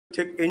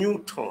take a new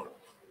turn.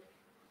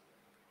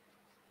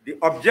 The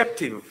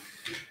objective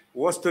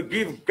was to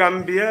give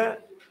Gambia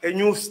a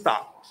new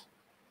start,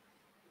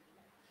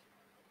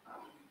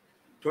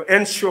 to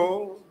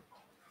ensure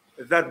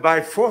that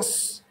by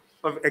force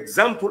of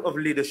example of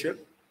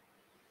leadership,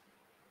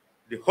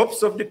 the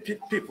hopes of the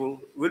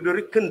people will be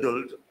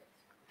rekindled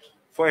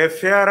for a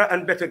fairer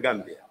and better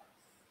Gambia.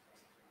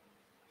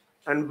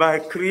 And by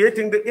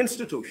creating the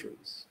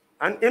institutions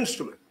and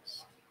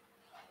instruments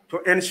to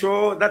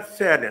ensure that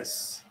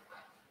fairness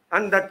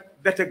and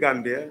that better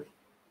Gambia,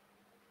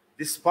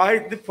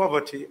 despite the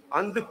poverty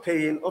and the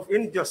pain of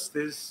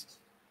injustice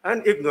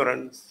and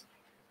ignorance,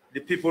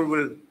 the people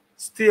will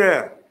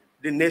steer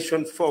the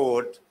nation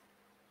forward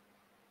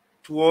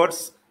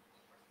towards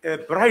a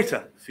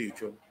brighter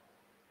future,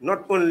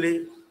 not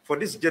only for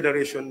this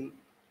generation,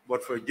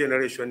 but for a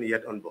generation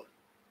yet unborn.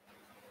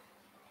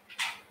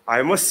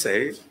 I must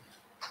say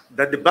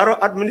that the Barrow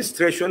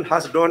administration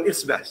has done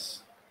its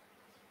best.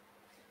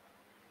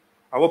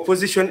 Our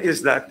position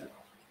is that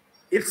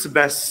its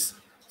best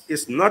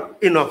is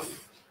not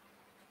enough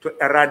to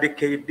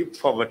eradicate the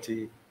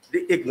poverty,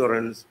 the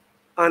ignorance,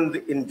 and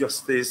the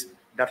injustice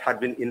that had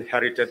been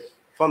inherited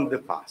from the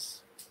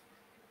past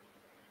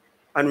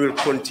and will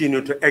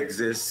continue to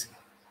exist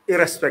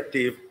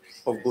irrespective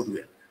of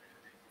goodwill.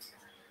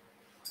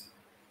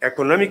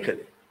 Economically,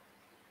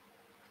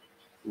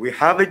 we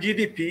have a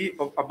GDP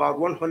of about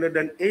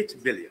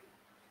 108 billion.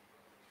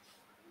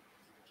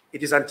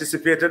 It is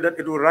anticipated that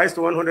it will rise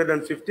to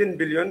 115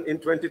 billion in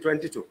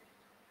 2022.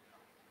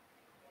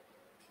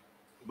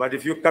 But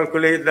if you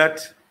calculate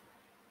that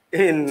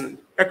in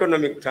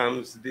economic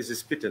terms, this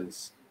is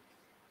pittance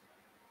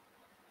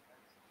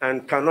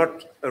and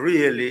cannot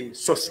really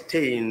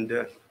sustain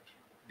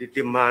the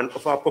demand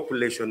of our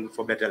population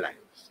for better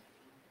lives.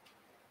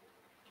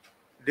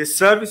 The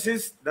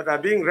services that are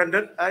being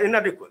rendered are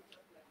inadequate.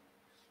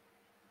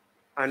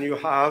 And you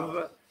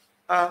have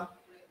a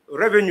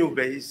revenue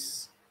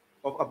base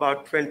of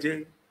about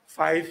 $25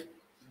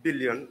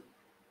 billion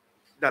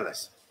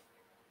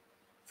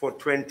for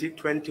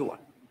 2021.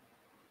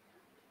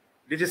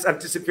 It is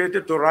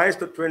anticipated to rise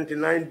to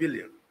 29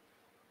 billion.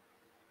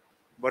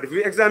 But if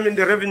we examine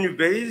the revenue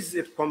base,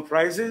 it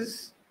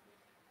comprises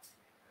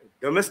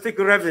domestic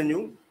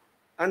revenue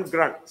and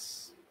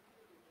grants.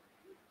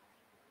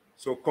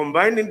 So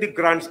combining the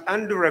grants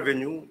and the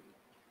revenue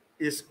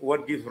is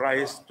what gives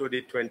rise to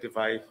the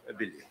 25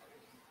 billion.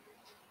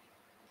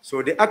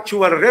 So the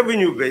actual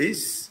revenue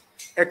base,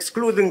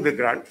 excluding the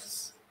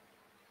grants,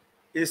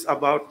 is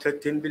about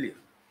 13 billion,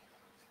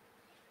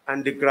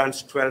 and the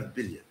grants 12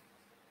 billion.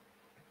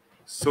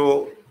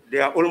 So they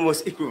are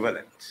almost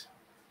equivalent,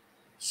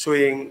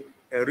 showing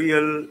a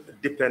real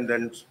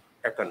dependent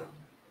economy.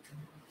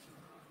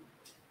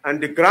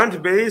 And the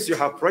grant base, you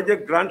have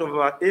project grant of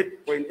about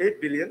 8.8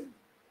 billion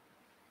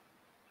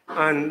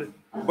and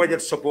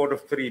budget support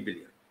of 3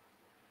 billion.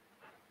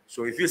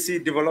 So if you see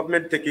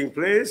development taking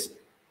place,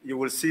 you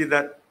will see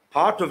that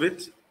part of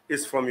it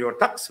is from your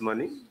tax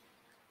money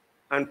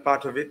and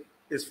part of it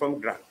is from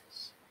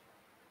grants.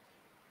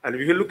 And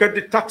if you look at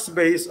the tax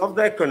base of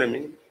the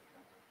economy,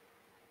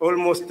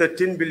 almost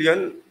 13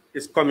 billion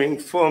is coming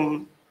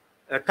from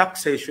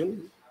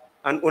taxation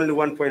and only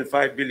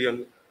 1.5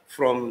 billion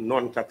from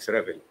non-tax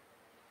revenue.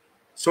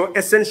 So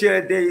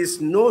essentially, there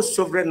is no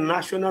sovereign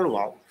national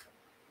wealth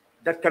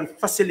that can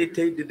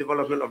facilitate the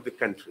development of the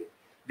country.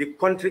 The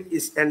country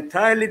is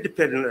entirely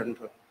dependent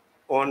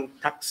on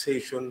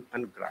taxation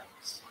and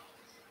grants.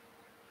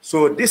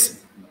 So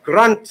this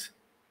grant,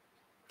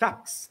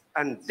 tax,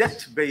 and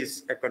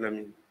debt-based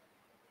economy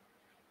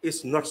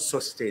is not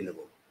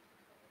sustainable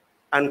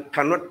and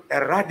cannot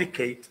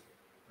eradicate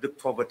the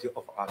poverty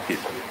of our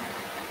people.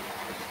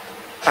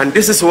 And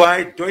this is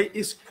why DOI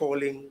is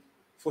calling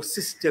for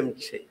system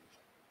change,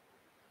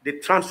 the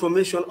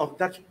transformation of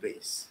that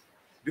base,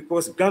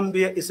 because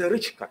Gambia is a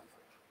rich country.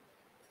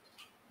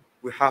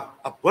 We have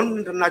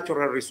abundant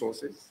natural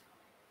resources,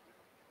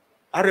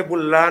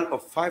 arable land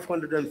of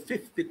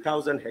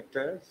 550,000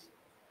 hectares.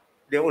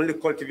 They're only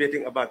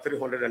cultivating about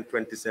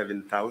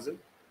 327,000.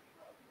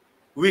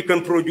 We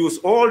can produce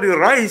all the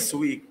rice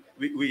we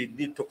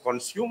need to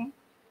consume,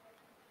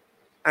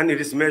 and it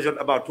is measured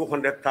about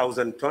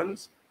 200,000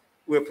 tons.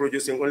 We're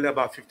producing only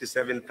about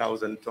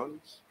 57,000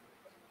 tons.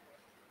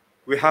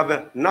 We have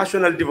a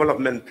national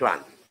development plan,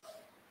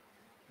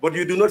 but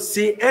you do not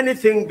see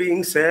anything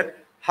being said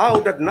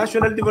how that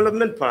national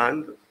development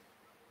plan,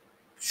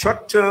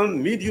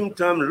 short-term,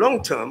 medium-term,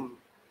 long-term,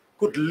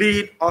 could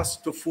lead us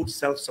to food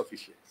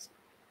self-sufficiency.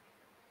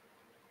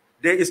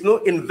 There is no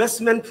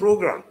investment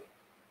program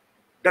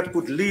that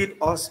could lead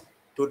us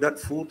to that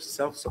food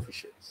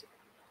self-sufficiency.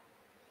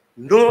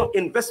 No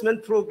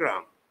investment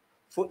program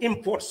for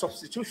import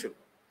substitution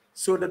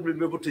so that we'll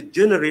be able to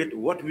generate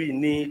what we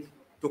need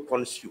to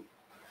consume.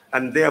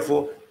 And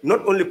therefore,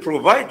 not only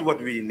provide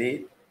what we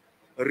need,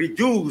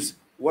 reduce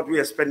what we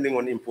are spending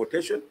on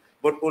importation,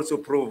 but also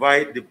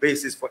provide the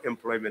basis for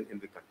employment in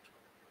the country.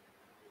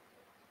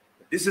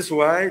 This is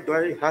why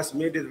DOI has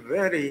made it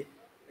very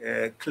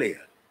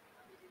clear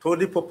to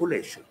the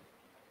population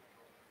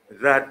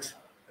that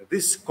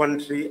this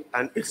country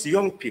and its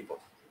young people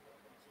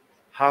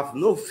have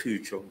no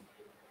future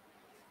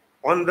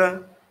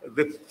under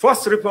the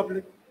First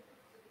Republic,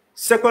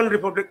 Second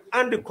Republic,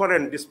 and the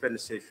current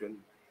dispensation,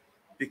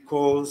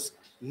 because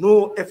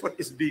no effort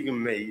is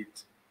being made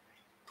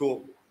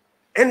to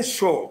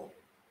ensure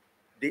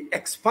the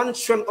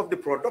expansion of the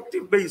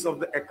productive base of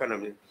the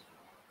economy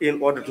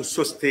in order to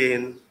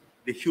sustain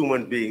the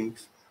human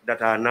beings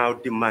that are now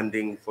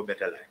demanding for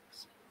better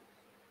lives.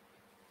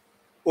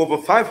 Over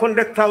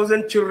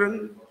 500,000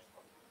 children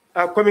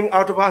are coming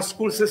out of our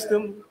school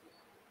system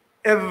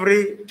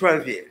every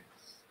 12 years.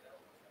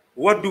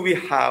 What do we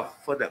have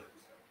for them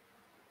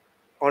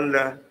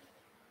under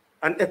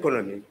an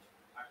economy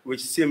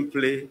which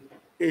simply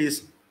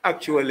is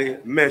actually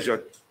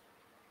measured?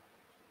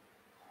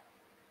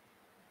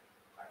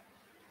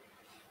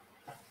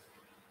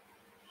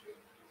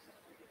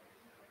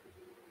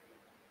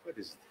 What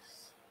is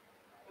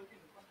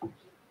this?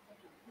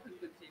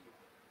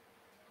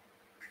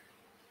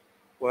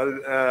 Well,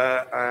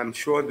 I'm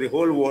sure the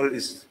whole world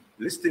is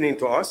listening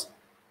to us,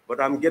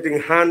 but I'm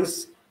getting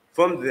hands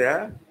from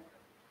there.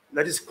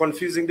 That is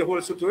confusing the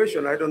whole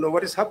situation. I don't know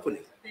what is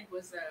happening. I think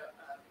was they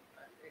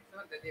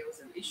thought that there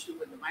was an issue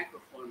with the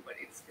microphone, but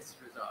it's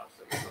resolved,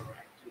 so it's all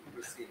right to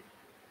proceed.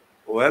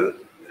 Well,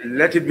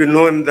 let it be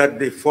known that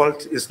the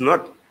fault is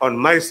not on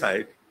my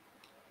side,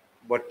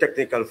 but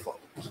technical fault.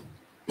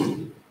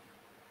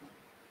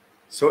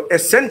 So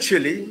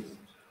essentially,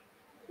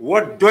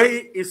 what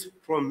DOI is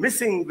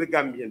promising the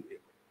Gambian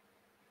people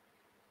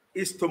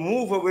is to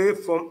move away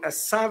from a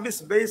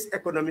service-based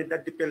economy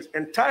that depends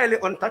entirely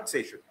on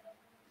taxation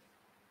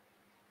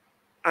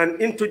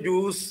and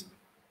introduce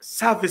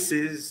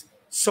services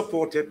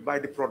supported by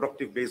the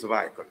productive base of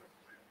our economy.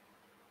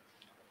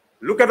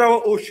 Look at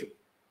our ocean.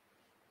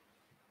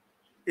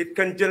 It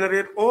can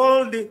generate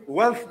all the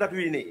wealth that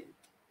we need.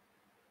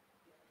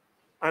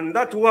 And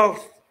that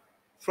wealth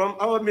from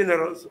our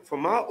minerals,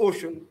 from our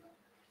ocean,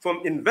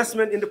 from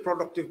investment in the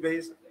productive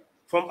base,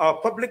 from our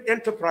public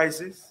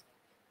enterprises,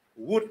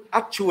 would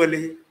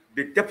actually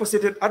be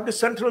deposited at the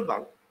central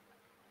bank,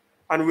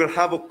 and we'll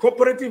have a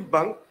cooperative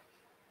bank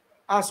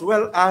as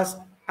well as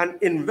an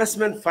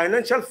investment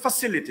financial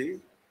facility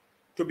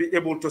to be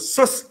able to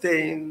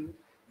sustain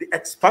the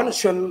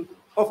expansion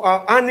of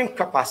our earning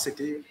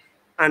capacity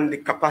and the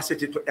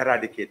capacity to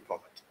eradicate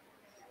poverty.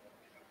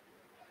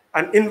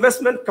 An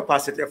investment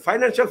capacity, a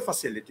financial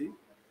facility,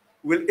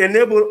 will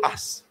enable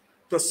us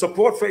to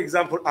support, for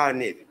example, our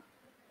Navy.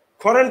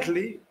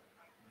 Currently,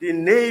 the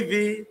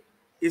Navy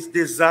is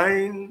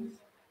designed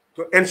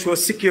to ensure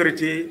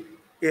security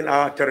in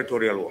our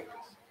territorial waters.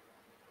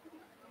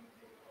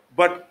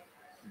 But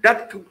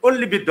that could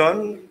only be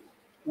done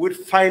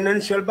with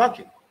financial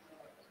backing.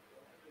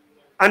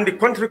 And the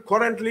country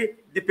currently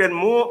depends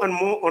more and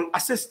more on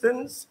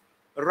assistance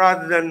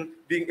rather than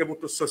being able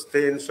to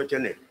sustain such a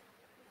navy.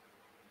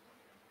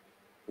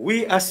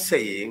 We are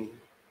saying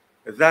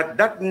that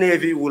that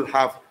navy will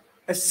have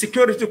a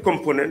security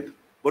component,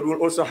 but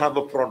will also have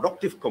a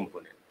productive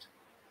component,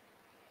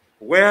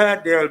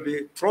 where there will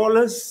be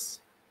trawlers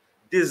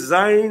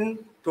designed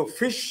to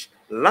fish,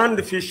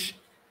 land fish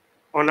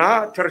on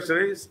our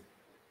territories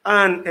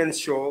and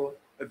ensure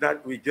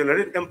that we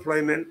generate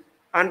employment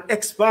and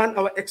expand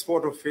our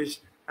export of fish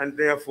and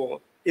therefore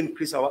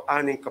increase our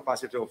earning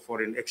capacity of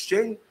foreign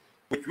exchange,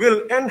 which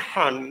will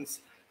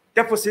enhance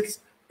deposits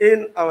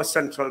in our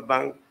central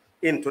bank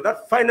into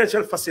that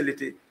financial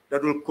facility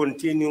that will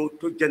continue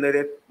to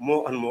generate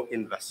more and more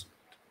investment.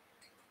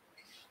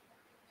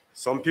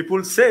 Some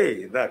people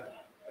say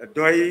that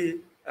DOI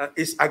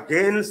is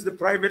against the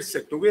private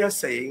sector. We are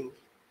saying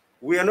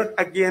we are not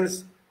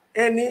against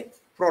any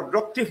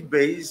productive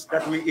base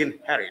that we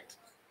inherit.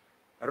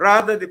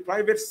 Rather, the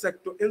private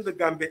sector in the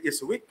Gambia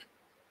is weak.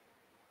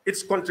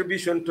 Its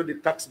contribution to the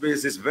tax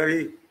base is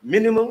very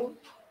minimal,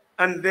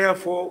 and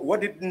therefore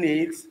what it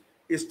needs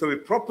is to be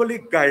properly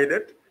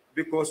guided,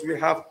 because we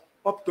have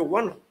up to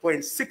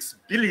 1.6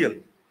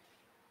 billion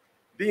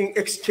being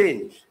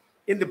exchanged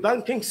in the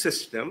banking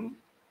system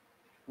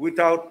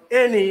without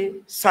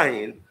any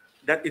sign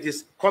that it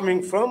is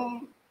coming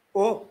from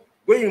or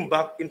going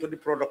back into the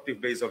productive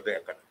base of the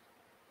economy.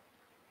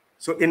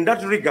 So in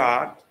that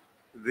regard,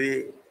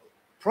 the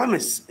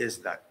promise is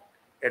that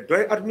a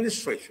DOI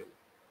administration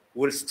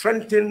will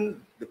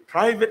strengthen the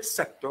private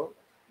sector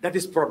that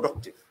is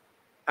productive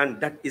and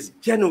that is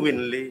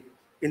genuinely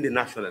in the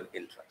national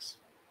interest,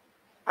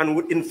 and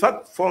would in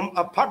fact form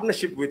a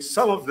partnership with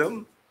some of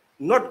them,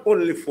 not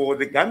only for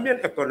the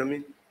Gambian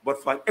economy,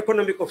 but for an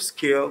economic of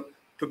scale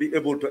to be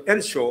able to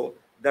ensure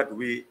that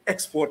we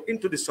export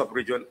into the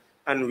sub-region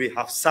and we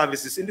have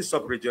services in the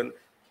sub-region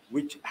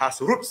which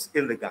has roots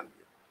in the Gambia.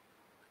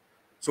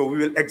 So we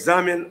will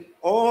examine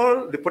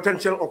all the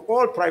potential of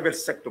all private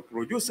sector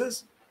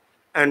producers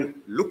and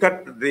look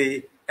at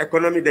the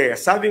economy they are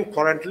serving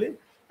currently,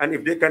 and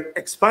if they can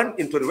expand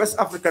into the West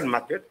African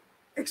market,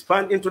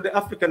 expand into the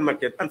African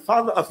market, and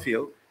further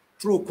afield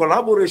through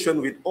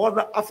collaboration with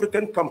other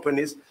African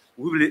companies,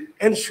 we will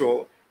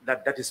ensure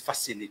that that is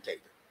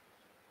facilitated.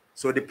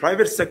 So the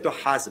private sector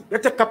has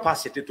better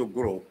capacity to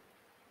grow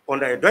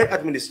under a joint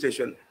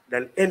administration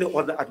than any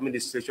other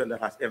administration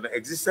that has ever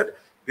existed,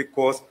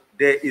 because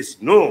there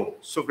is no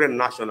sovereign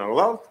national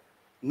wealth,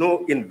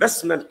 no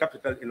investment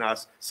capital in our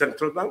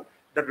central bank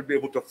that will be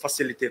able to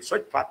facilitate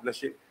such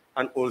partnership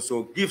and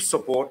also give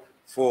support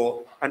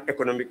for an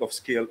economic of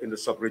scale in the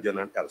sub-region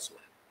and elsewhere.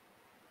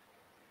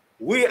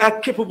 We are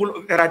capable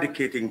of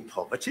eradicating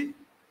poverty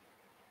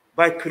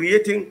by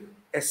creating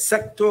a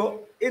sector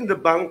in the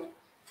bank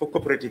for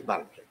cooperative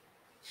banking,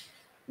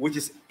 which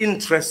is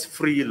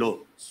interest-free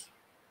loans,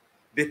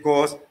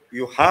 because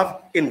you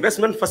have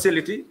investment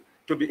facility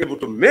to be able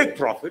to make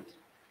profit,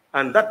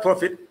 and that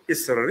profit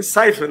is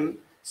resiphoned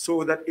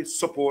so that it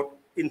supports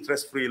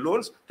interest-free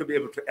loans to be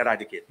able to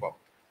eradicate poverty.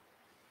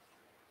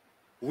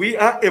 We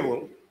are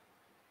able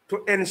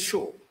to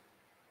ensure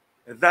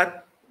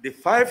that the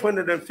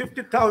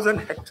 550,000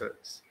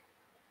 hectares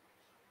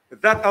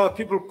that our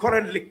people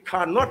currently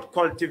cannot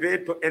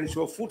cultivate to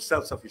ensure food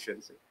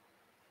self-sufficiency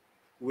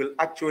will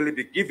actually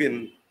be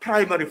given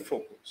primary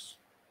focus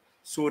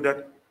so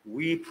that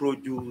we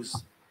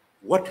produce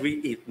what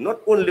we eat, not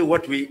only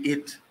what we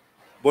eat,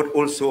 but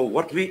also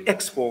what we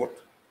export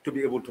to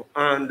be able to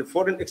earn the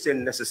foreign exchange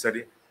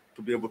necessary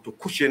to be able to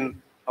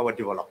cushion our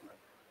development.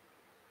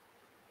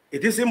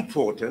 It is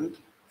important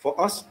for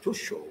us to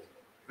show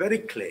very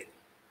clearly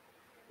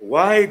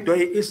why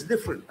DOI is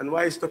different and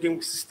why it's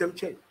talking system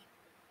change.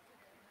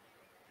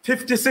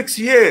 56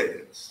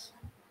 years,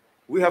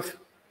 we have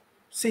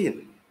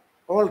seen,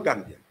 all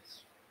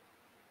Gambians,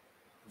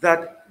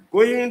 that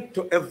going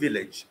to a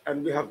village,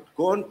 and we have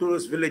gone to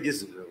those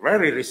villages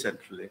very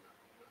recently,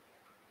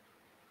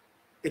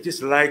 it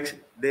is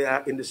like they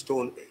are in the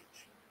Stone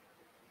Age.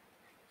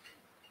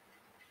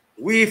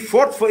 We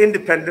fought for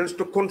independence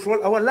to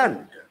control our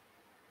land.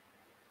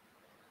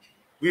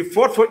 We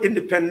fought for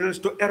independence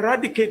to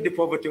eradicate the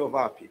poverty of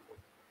our people.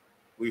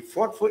 We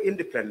fought for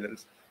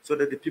independence so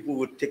that the people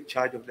would take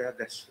charge of their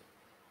destiny.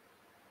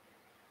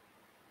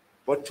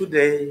 But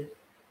today,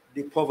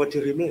 the poverty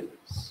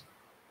remains,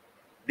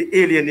 the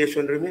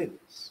alienation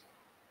remains,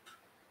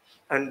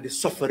 and the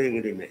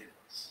suffering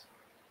remains.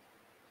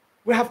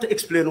 We have to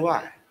explain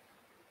why.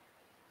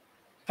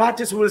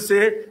 Parties will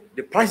say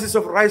the prices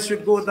of rice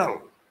should go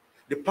down,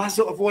 the price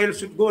of oil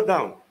should go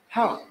down.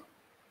 How?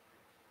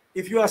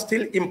 If you are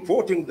still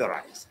importing the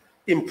rice,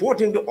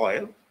 importing the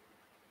oil,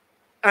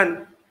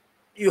 and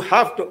you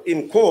have to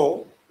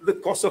incur the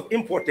cost of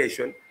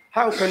importation,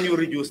 how can you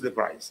reduce the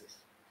prices?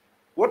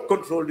 What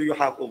control do you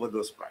have over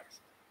those prices?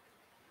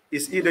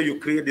 It's either you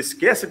create the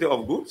scarcity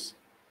of goods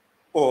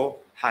or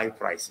high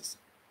prices.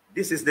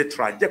 This is the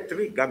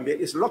trajectory Gambia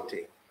is locked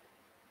in.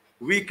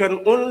 We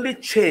can only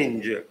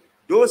change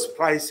those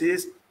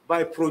prices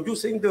by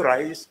producing the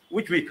rice,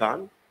 which we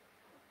can,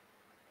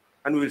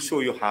 and we'll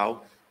show you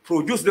how,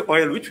 produce the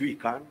oil, which we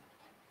can,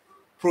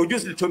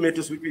 produce the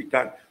tomatoes, which we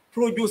can,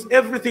 produce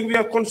everything we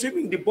are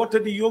consuming, the butter,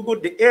 the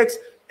yogurt, the eggs,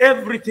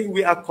 everything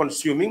we are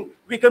consuming,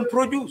 we can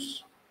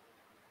produce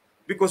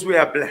because we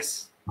are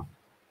blessed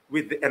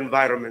with the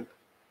environment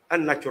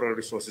and natural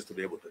resources to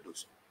be able to do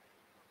so.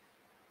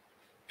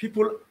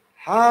 People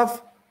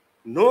have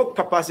no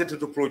capacity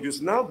to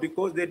produce now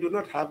because they do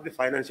not have the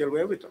financial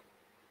wherewithal.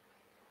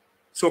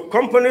 So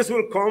companies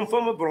will come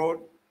from abroad,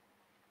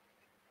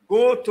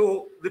 go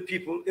to the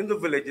people in the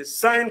villages,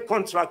 sign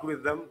contract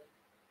with them,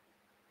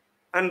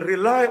 and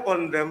rely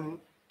on them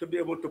to be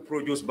able to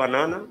produce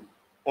banana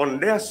on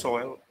their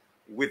soil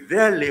with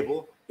their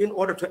labor in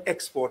order to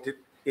export it,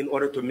 in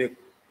order to make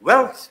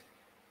wealth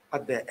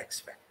at their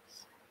expense.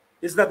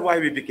 Is that why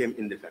we became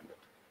independent?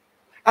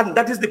 And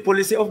that is the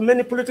policy of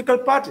many political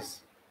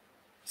parties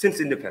since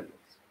independence.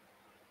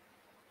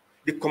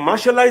 The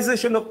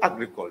commercialization of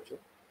agriculture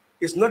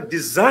is not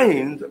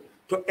designed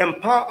to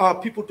empower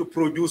our people to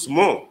produce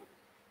more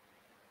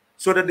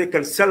so that they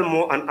can sell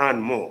more and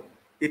earn more.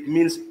 It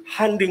means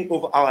handing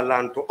over our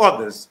land to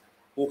others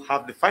who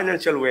have the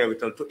financial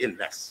wherewithal to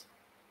invest.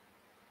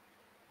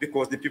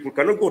 Because the people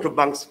cannot go to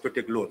banks to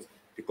take loans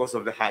because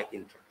of the high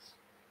interest.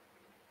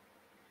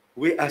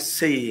 We are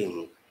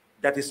saying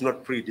that is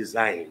not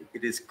pre-designed.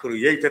 It is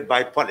created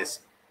by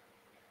policy.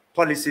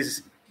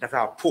 Policies that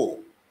are poor.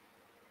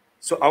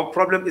 So our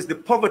problem is the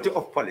poverty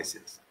of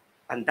policies.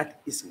 And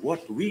that is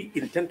what we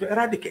intend to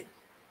eradicate.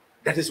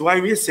 That is why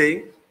we are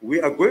saying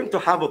we are going to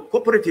have a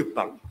cooperative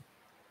bank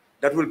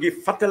that will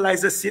give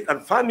fertilizer, seed,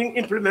 and farming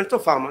implement to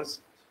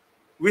farmers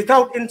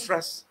without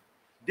interest.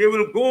 They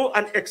will go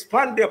and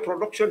expand their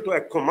production to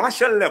a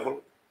commercial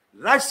level,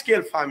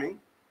 large-scale farming,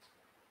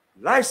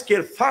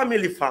 large-scale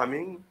family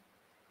farming,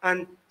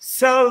 and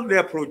sell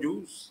their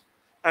produce.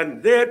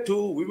 And there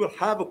too, we will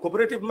have a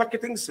cooperative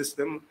marketing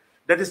system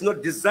that is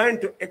not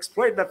designed to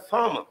exploit that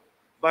farmer.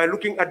 By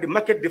looking at the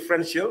market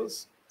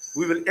differentials,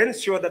 we will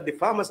ensure that the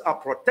farmers are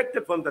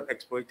protected from that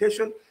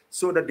exploitation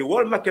so that the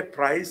world market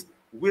price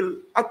will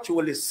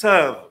actually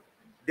serve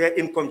their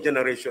income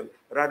generation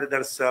rather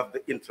than serve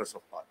the interests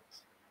of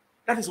others.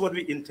 That is what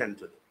we intend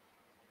to do.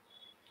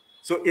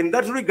 So in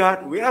that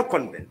regard, we are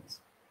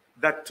convinced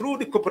that through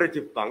the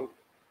cooperative bank,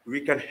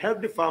 we can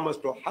help the farmers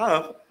to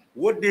have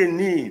what they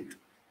need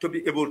to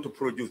be able to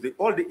produce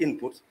all the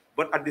inputs,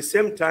 but at the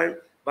same time,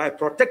 by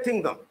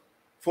protecting them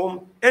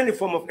from any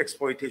form of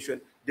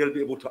exploitation, they'll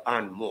be able to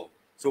earn more.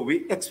 So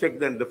we expect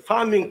then the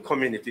farming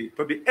community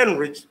to be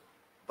enriched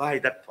by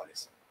that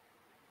policy.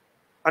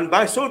 And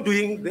by so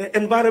doing, the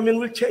environment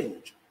will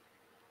change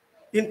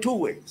in two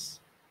ways.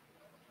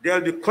 There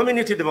will be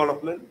community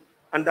development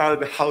and there will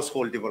be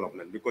household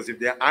development, because if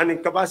their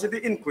earning capacity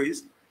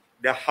increase,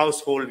 their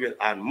household will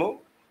earn more,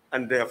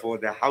 and therefore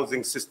their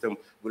housing system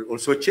will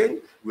also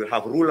change. We'll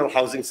have rural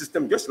housing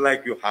system, just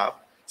like you have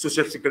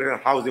Social Security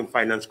and Housing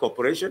Finance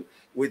Corporation,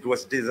 which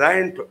was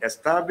designed to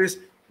establish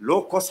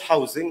low-cost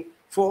housing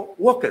for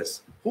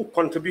workers who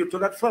contribute to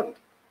that fund.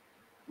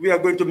 We are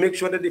going to make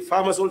sure that the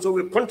farmers also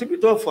will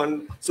contribute to a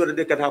fund so that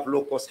they can have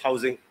low-cost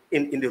housing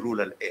in the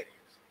rural areas.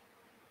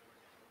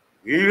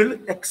 We will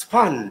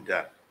expand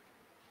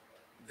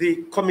the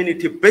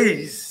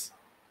community-based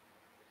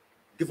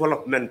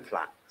development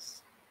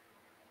plans.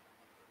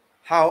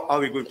 How are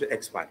we going to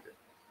expand it?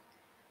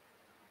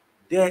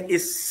 There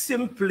is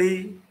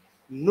simply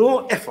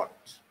no effort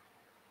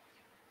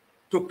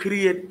to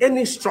create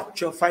any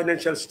structure,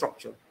 financial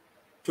structure,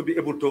 to be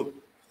able to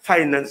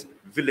finance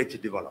village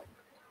development.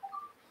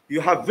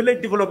 You have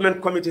village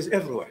development committees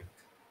everywhere,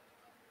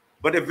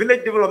 but a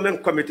village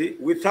development committee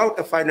without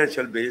a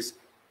financial base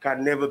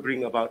can never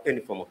bring about any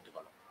form of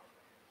development.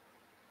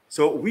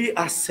 So we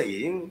are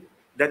saying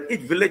that each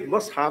village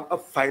must have a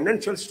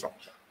financial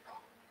structure.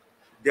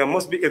 There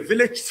must be a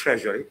village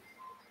treasury,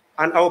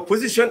 and our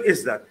position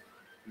is that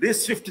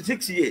these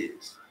 56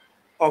 years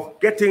of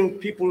getting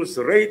people's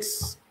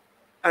rates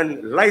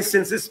and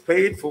licenses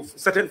paid for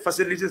certain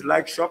facilities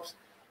like shops,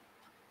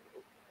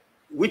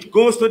 which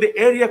goes to the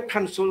area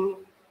council,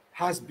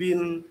 has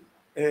been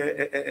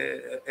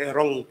a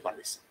wrong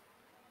policy.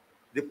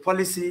 The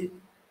policy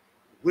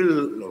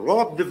will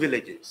rob the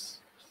villages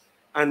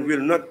and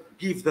will not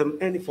give them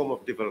any form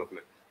of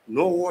development.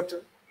 No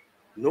water,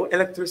 no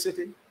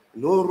electricity,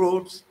 no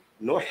roads,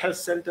 no health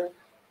center,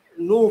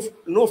 no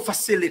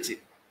facility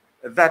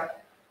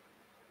that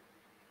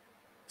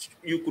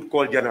you could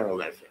call general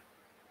welfare.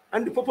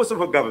 And the purpose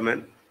of a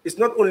government is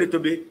not only to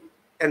be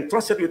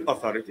entrusted with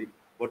authority,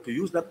 but to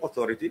use that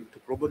authority to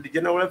promote the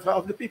general welfare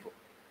of the people.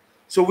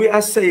 So we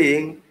are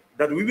saying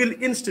that we will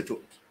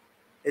institute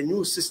a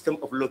new system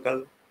of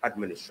local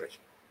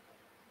administration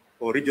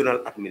or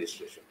regional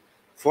administration.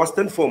 First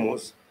and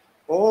foremost,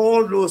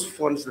 all those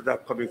funds that are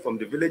coming from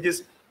the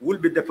villages will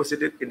be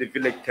deposited in the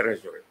village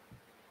treasury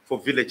for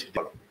village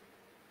development.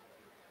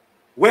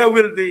 Where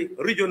will the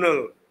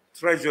regional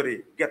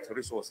treasury get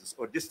resources,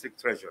 or district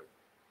treasury?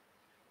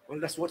 Well,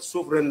 that's what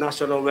sovereign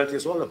national wealth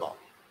is all about.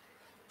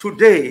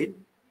 Today,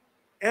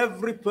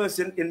 every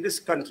person in this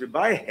country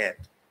by head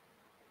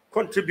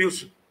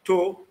contributes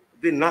to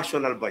the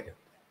national budget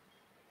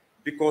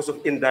because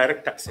of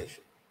indirect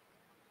taxation.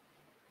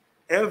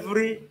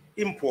 Every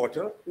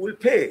importer will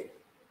pay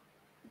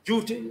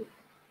duty,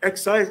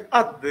 excise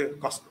at the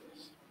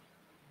customs.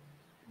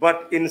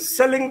 But in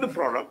selling the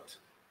product,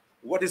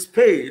 what is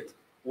paid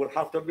will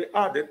have to be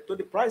added to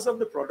the price of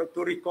the product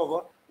to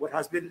recover what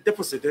has been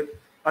deposited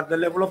at the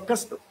level of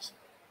customs.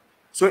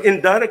 So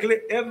indirectly,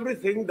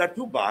 everything that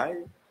you buy,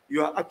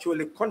 you are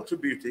actually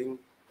contributing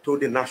to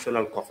the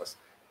national coffers.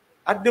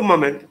 At the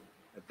moment,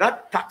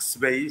 that tax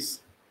base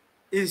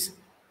is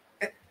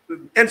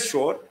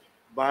ensured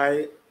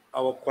by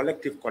our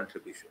collective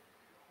contribution.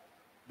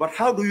 But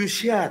how do you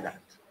share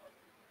that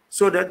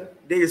so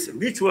that there is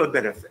mutual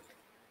benefit?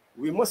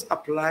 We must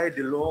apply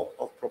the law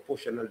of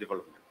proportional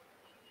development,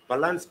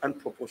 balanced and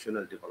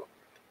proportional development.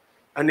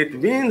 And it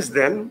means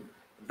then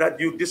that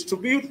you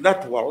distribute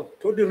that wealth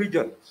to the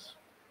regions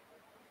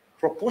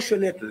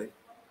proportionately.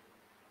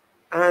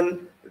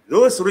 And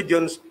those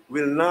regions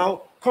will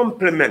now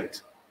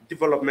complement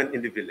development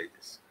in the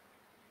villages,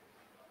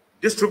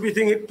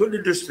 distributing it to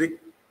the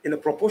district in a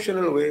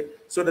proportional way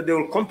so that they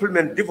will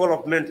complement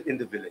development in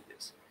the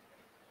villages.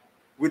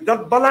 With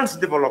that balanced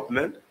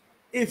development,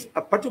 if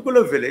a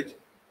particular village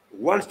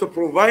wants to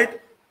provide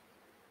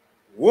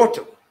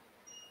water,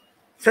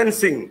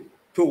 fencing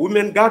to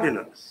women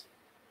gardeners,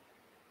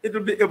 it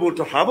will be able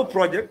to have a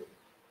project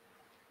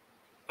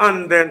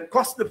and then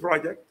cost the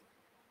project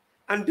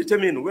and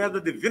determine whether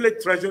the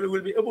village treasury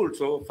will be able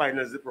to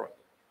finance the project.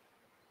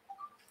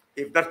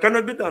 If that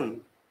cannot be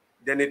done,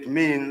 then it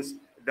means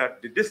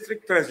that the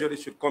district treasury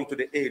should come to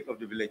the aid of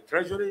the village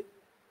treasury.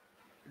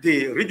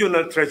 The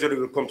regional treasury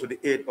will come to the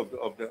aid of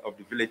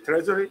the village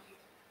treasury.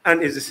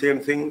 And it's the same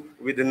thing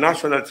with the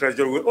national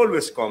treasury, will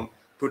always come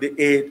to the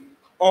aid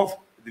of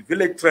the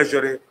village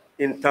treasury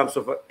in terms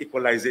of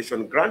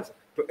equalization grants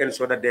to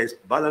ensure that there is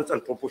balanced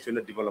and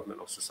proportionate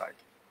development of society.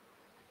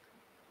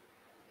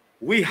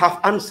 We have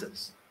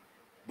answers,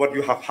 but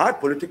you have had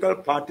political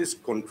parties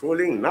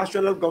controlling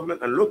national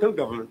government and local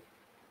government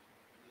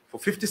for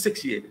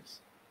 56 years.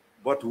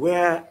 But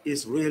where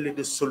is really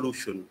the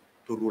solution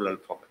to rural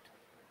poverty?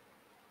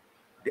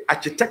 The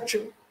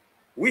architecture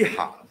we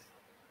have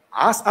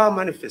as our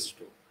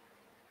manifesto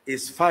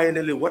is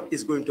finally what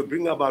is going to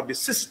bring about the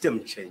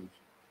system change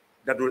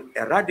that will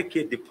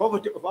eradicate the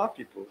poverty of our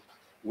people,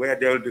 where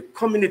there will be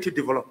community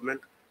development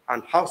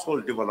and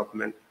household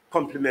development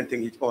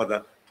complementing each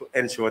other to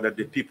ensure that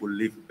the people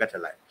live better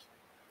lives.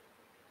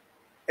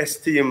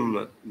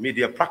 Esteemed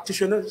media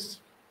practitioners,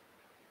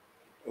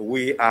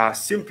 we are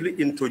simply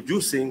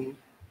introducing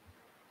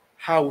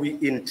how we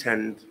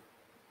intend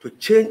to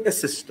change a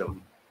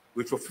system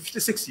which for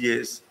 56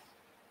 years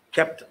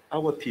kept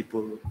our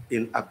people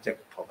in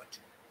abject poverty.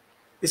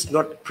 It's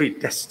not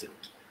predestined.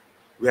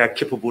 We are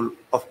capable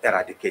of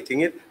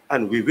eradicating it,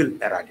 and we will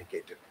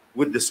eradicate it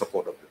with the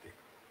support of the people.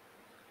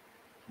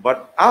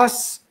 But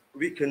as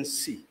we can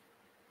see,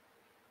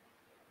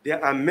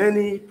 there are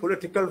many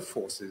political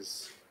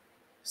forces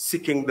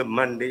seeking the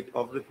mandate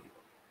of the people.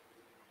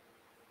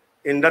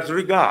 In that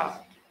regard,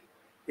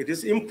 it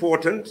is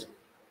important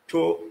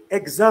to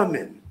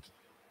examine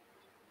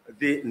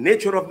the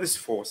nature of these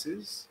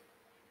forces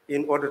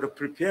in order to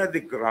prepare the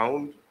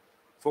ground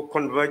for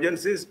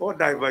convergences or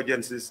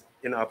divergences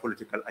in our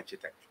political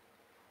architecture.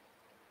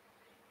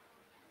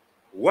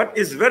 What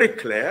is very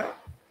clear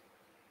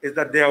is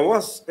that there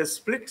was a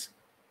split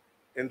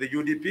in the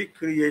UDP,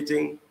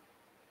 creating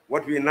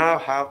what we now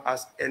have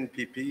as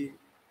NPP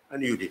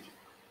and UDP.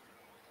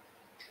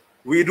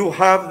 We do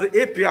have the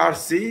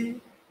APRC,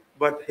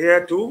 but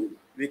here too,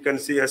 we can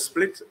see a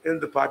split in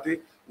the party.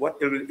 What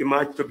it will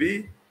emerge to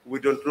be, we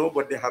don't know,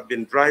 but they have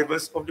been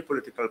drivers of the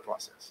political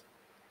process.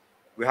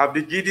 We have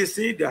the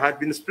GDC, there had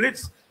been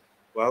splits.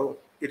 Well,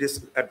 it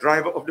is a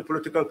driver of the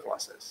political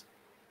process.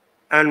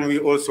 And we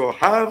also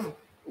have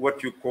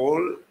what you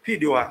call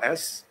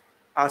PDORS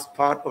as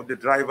part of the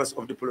drivers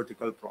of the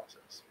political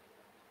process.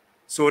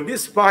 So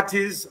these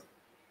parties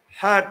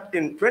had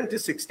in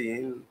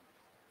 2016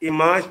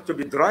 emerged to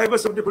be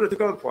drivers of the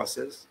political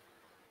process,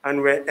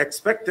 and were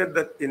expected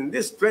that in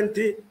this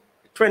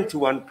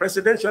 2021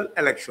 presidential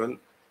election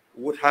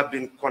would have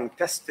been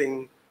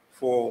contesting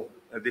for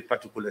the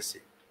particular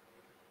seat.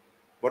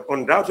 But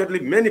undoubtedly,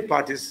 many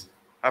parties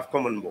have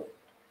come on board.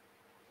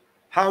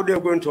 How they're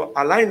going to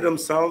align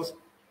themselves,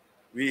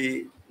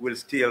 we will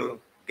still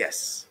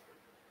guess.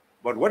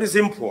 But what is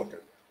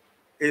important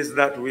is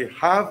that we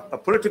have a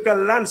political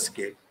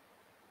landscape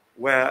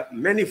where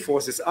many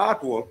forces are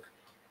at work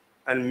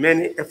and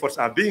many efforts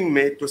are being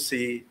made to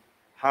see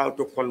how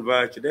to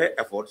converge their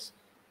efforts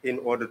in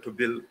order to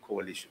build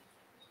coalition.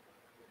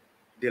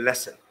 The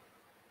lesson.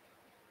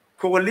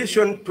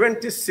 Coalition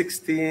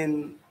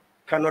 2016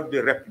 cannot be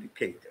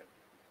replicated.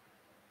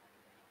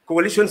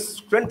 Coalition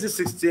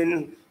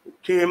 2016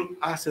 came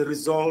as a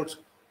result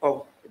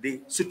of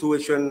the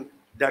situation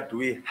that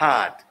we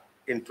had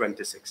in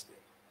 2016.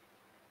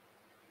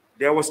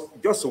 There was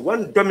just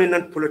one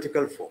dominant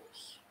political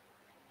force.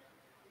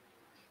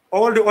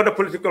 All the other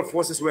political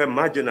forces were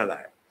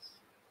marginalized,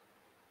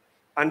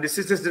 and the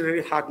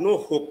citizenry had no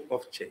hope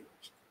of change.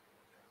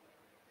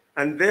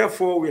 And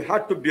therefore, we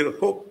had to build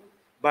hope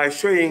by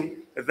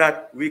showing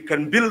that we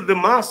can build the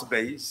mass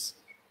base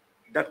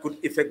that could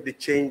effect the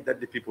change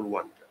that the people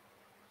wanted.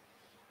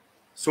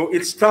 So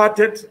it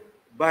started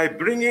by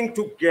bringing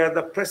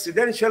together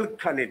presidential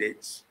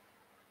candidates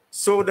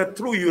so that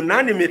through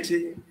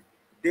unanimity,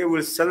 they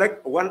will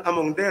select one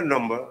among their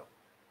number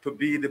to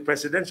be the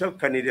presidential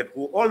candidate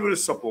who all will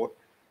support,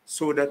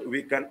 so that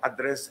we can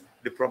address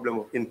the problem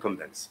of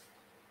incumbency.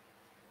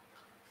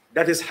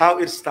 That is how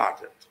it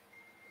started.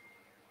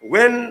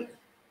 When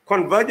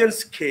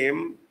convergence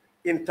came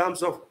in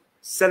terms of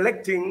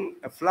selecting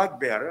a flag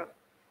bearer,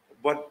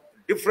 but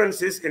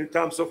differences in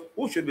terms of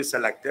who should be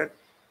selected,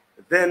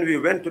 then we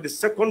went to the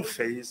second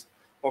phase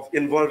of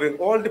involving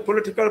all the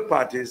political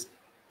parties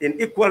in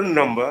equal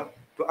number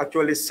to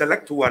actually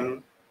select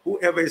one.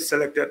 Whoever is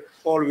selected,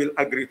 all will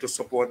agree to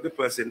support the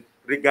person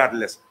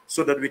regardless,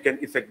 so that we can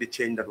effect the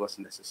change that was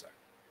necessary.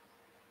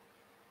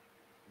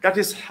 That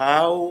is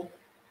how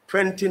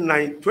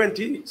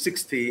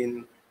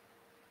 2016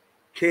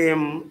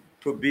 came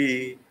to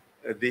be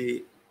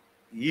the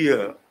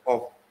year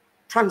of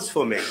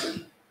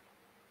transformation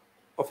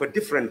of a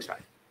different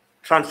type,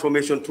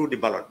 transformation through the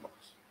ballot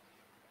box.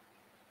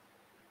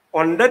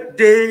 On that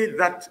day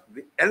that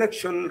the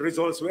election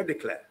results were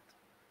declared,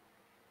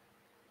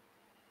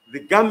 the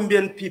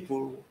Gambian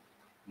people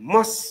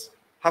must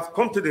have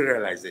come to the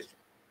realization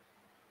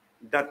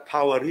that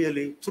power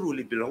really,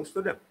 truly belongs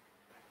to them.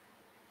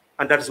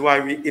 And that's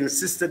why we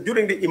insisted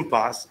during the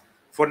impasse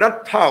for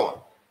that power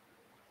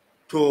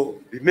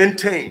to be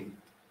maintained,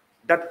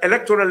 that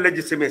electoral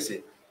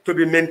legitimacy to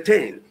be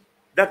maintained,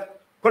 that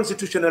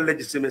constitutional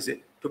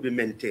legitimacy to be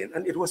maintained.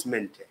 And it was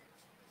maintained.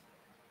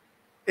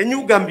 A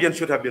new Gambian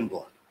should have been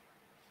born,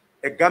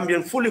 a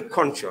Gambian fully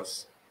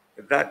conscious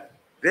that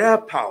their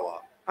power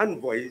and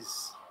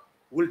voice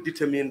will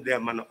determine their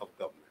manner of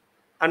government.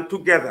 And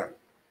together,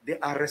 they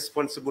are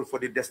responsible for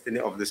the destiny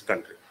of this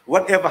country.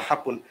 Whatever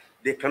happened,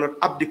 they cannot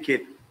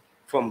abdicate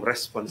from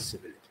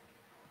responsibility.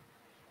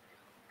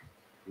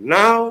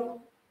 Now,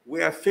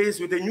 we are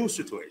faced with a new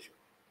situation.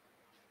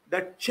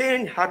 That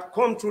change had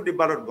come through the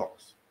ballot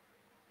box.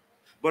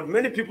 But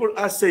many people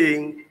are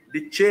saying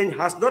the change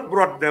has not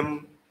brought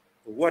them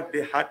what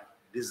they had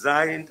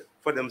designed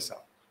for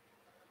themselves.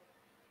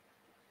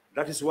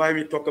 That is why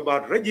we talk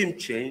about regime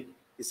change.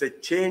 It's a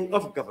change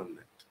of government.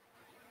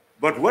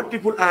 But what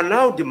people are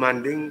now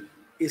demanding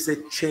is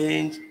a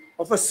change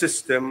of a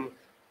system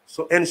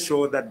to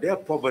ensure that their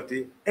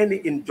poverty,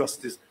 any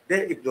injustice,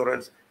 their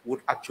ignorance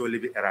would actually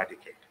be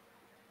eradicated.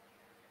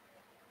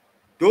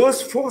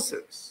 Those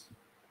forces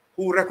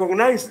who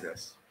recognize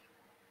this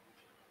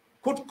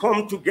could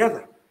come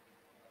together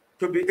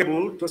to be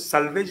able to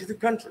salvage the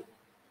country.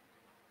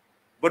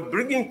 But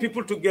bringing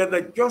people together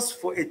just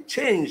for a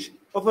change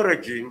of a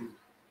regime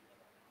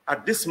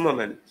at this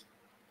moment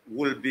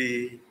will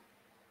be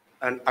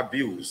an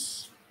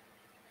abuse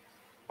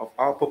of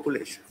our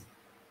population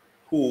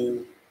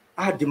who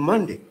are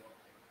demanding,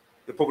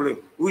 the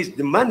population who is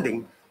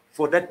demanding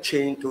for that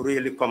change to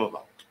really come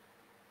about.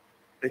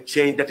 A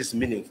change that is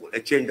meaningful, a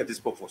change that is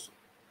purposeful.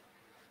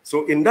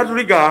 So in that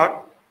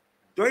regard,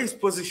 Joy's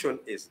position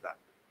is that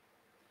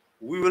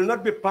we will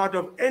not be part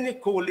of any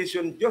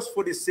coalition just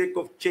for the sake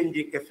of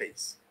changing a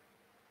face.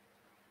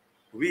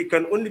 We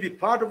can only be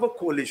part of a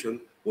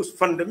coalition whose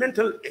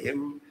fundamental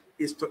aim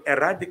is to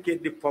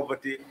eradicate the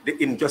poverty,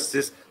 the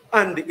injustice,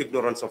 and the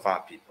ignorance of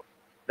our people.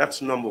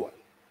 That's number one.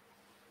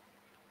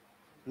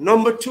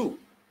 Number two,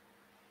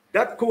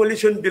 that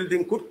coalition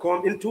building could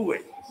come in two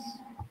ways.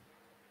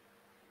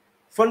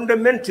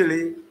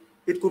 Fundamentally,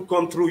 it could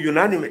come through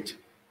unanimity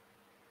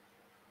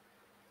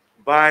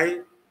by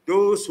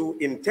those who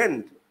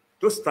intend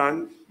to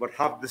stand but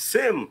have the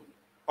same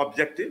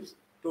objectives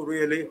to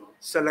really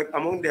select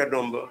among their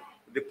number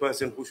the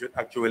person who should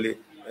actually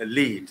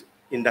lead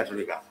in that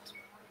regard.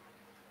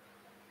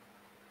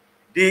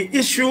 The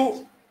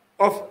issue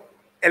of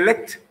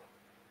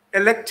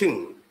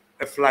electing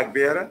a flag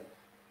bearer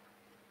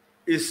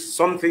is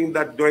something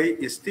that Doi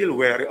is still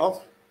wary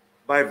of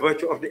by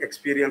virtue of the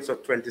experience of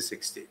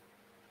 2016.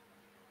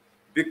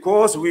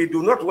 Because we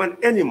do not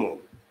want anymore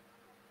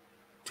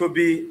to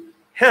be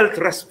held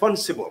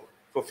responsible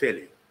for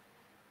failure.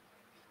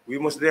 We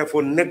must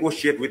therefore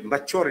negotiate with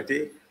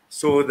maturity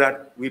so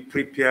that we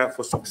prepare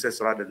for success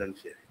rather than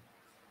failure.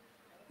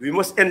 We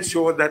must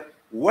ensure that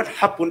what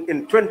happened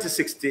in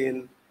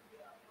 2016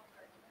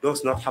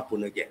 does not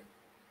happen again.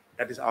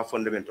 That is our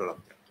fundamental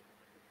objective.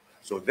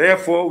 So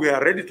therefore, we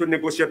are ready to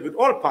negotiate with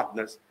all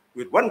partners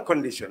with one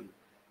condition,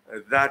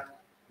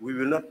 that we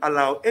will not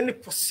allow any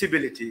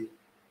possibility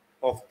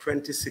of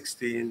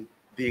 2016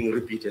 being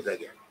repeated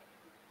again.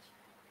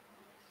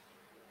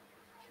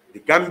 The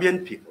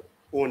Gambian people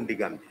own the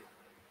Gambia.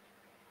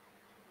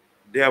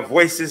 Their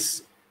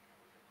voices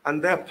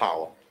and their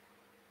power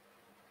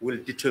will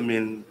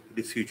determine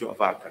the future of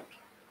our country.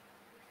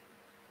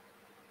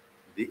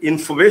 The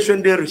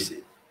information they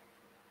receive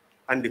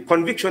and the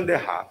conviction they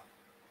have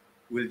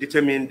will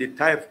determine the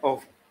type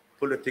of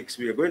politics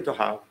we are going to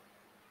have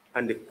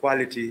and the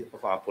quality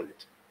of our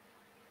politics.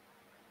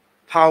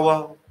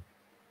 Power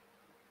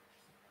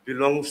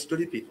belongs to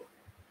the people,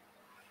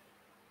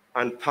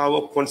 and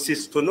power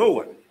consists to no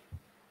one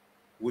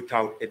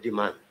without a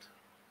demand.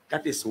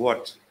 That is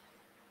what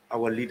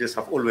our leaders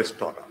have always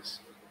taught us.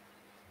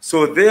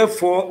 So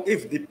therefore,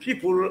 if the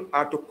people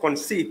are to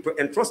concede, to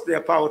entrust their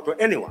power to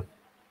anyone,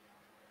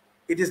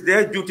 it is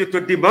their duty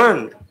to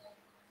demand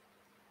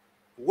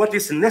what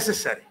is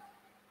necessary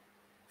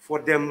for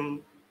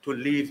them to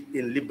live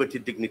in liberty,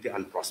 dignity,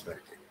 and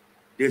prosperity.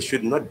 They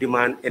should not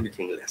demand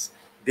anything less.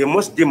 They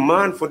must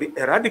demand for the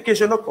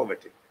eradication of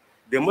poverty.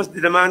 They must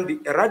demand the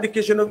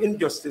eradication of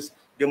injustice.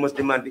 They must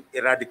demand the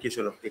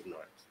eradication of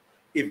ignorance.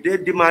 If they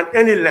demand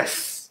any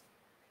less,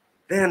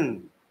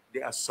 then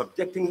they are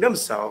subjecting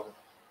themselves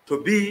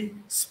to be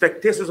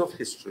spectators of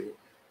history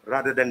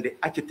rather than the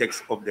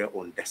architects of their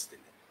own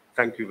destiny.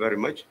 Thank you very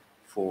much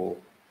for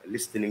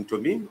listening to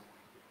me,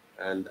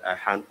 and I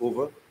hand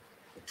over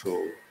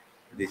to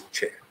the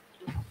chair.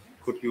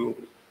 Could you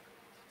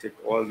take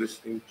all this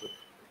thing to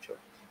the chair?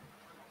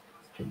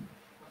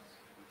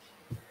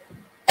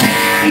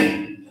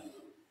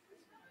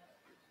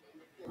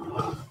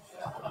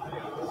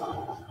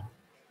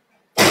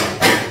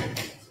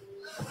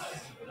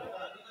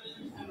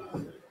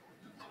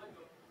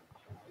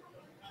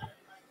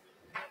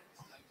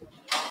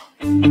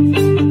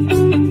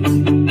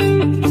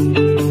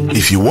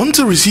 If you want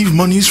to receive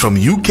monies from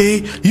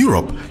UK,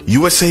 Europe,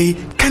 USA,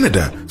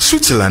 Canada,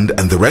 Switzerland,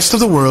 and the rest of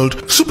the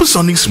world,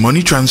 Supersonic's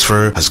money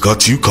transfer has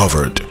got you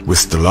covered.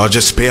 With the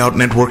largest payout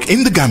network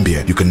in the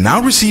Gambia, you can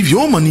now receive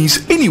your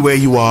monies anywhere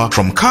you are,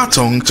 from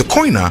Kartong to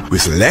Koina,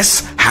 with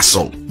less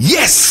hassle.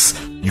 Yes!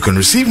 You can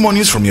receive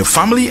monies from your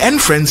family and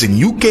friends in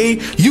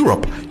UK,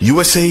 Europe,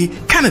 USA,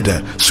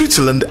 Canada,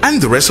 Switzerland, and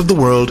the rest of the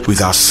world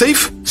with our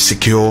safe,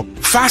 secure,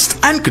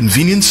 fast, and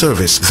convenient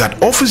service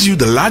that offers you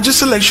the largest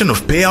selection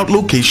of payout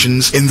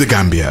locations in the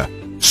Gambia.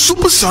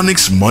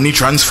 Supersonic's money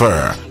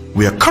transfer.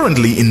 We are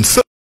currently in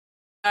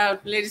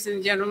ladies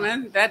and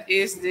gentlemen, that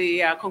is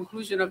the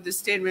conclusion of the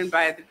statement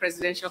by the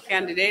presidential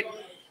candidate.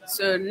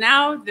 So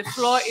now the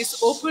floor is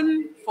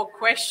open for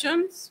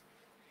questions.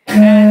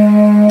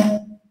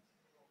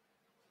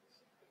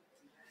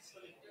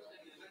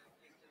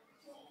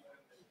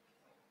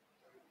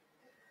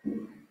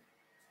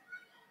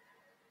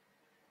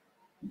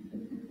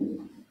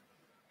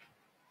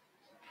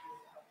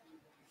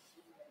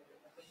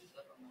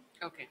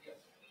 Okay.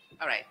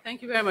 All right.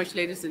 Thank you very much,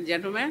 ladies and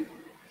gentlemen.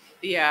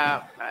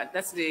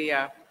 That's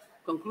the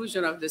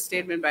conclusion of the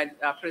statement by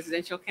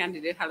presidential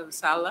candidate Halifa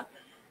Sallah.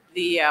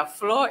 The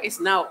floor is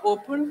now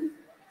open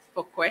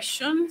for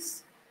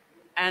questions,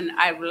 and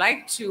I would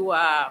like to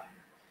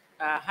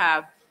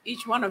have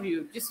each one of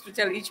you, just to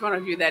tell each one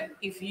of you that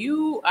if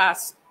you are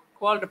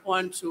called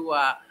upon to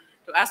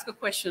ask a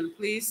question,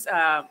 please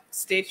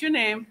state your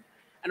name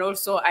and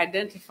also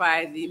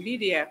identify the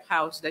media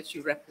house that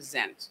you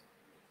represent.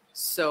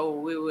 So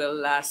we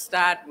will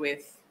start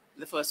with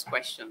the first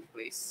question,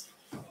 please.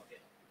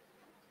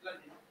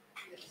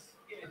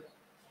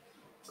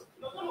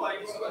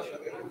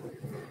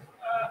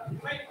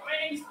 My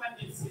name is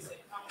Pandit Sise.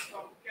 I'm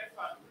from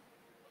Caravan.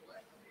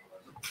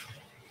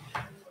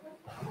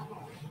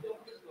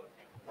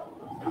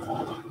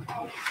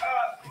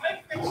 My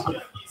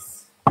question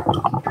is,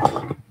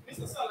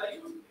 Mr. Sallah,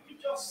 you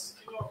just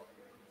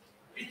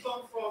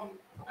returned from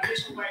a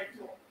nationwide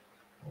tour,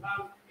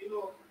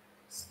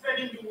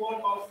 spreading the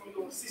word of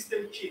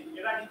system change,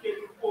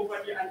 eradicating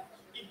poverty and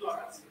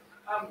ignorance.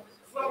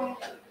 From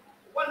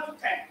 1 to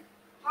 10,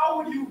 how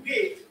would you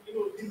rate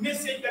the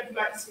message that you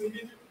are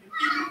transmitting to the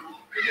people,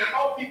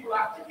 how people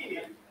are taking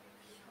it,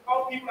 how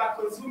people are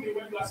consuming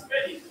when you are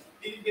spreading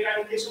the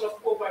eradication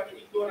of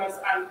poverty, ignorance,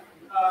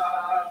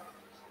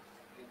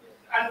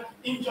 and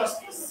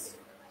injustice?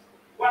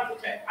 1 to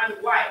 10, and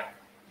why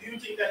do you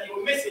think that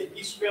your message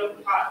is well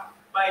heard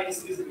by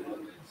this listener?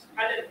 And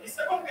then the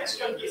second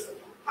question is,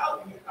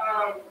 how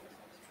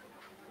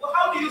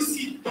do you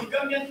see the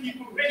Gambian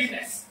people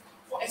readiness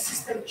for a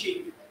system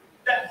change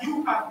that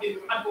you have been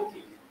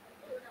advocating?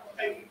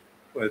 Thank you.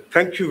 Well,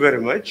 thank you very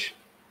much.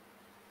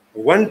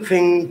 One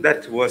thing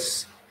that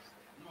was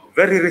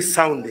very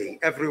resounding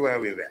everywhere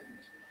we went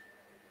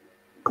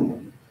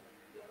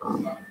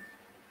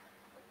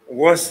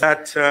was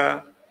that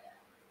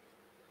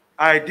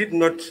I did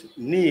not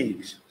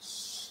need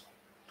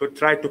to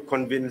try to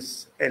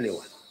convince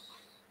anyone.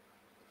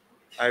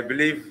 I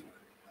believe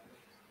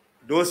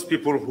those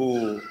people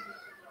who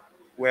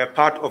were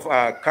part of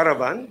our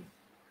caravan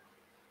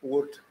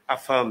would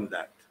affirm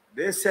that.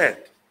 They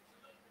said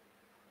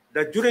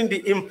that during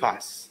the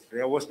impasse,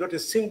 there was not a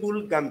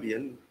single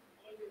Gambian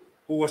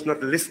who was not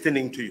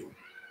listening to you.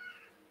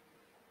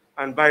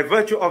 And by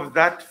virtue of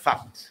that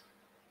fact,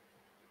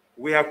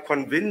 we are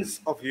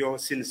convinced of your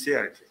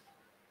sincerity.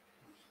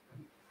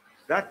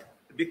 That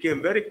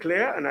became very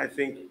clear, and I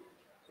think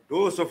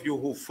those of you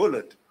who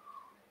followed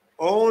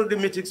all the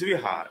meetings we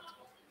had,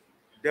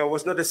 there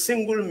was not a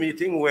single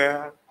meeting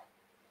where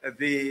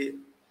the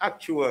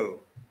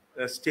actual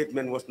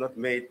statement was not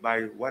made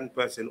by one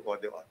person or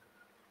the other.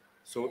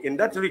 So in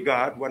that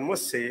regard, one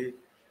must say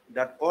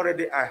that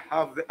already I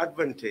have the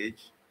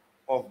advantage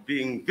of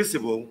being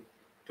visible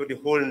to the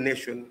whole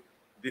nation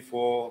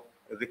before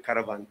the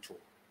caravan tour.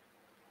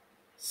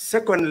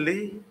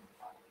 Secondly,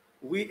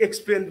 we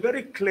explained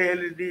very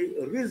clearly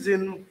the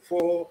reason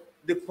for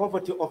the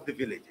poverty of the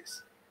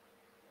villages.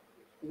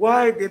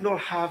 Why they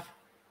don't have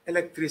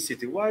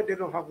electricity, why they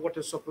don't have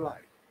water supply.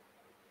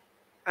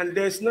 And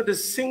there's not a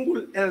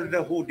single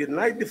elder who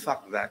denied the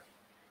fact that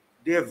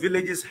their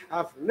villages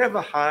have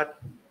never had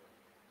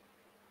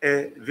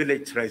a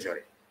village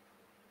treasury.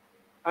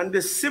 And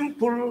the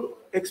simple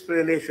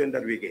explanation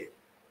that we gave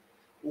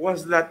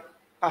was that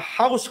a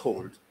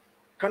household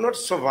cannot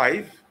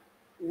survive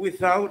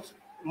without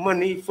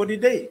money for the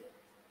day.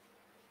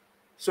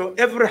 So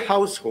every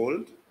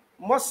household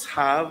must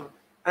have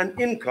an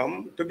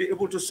income to be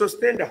able to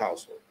sustain the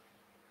household.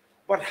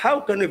 But how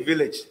can a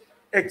village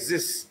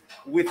exist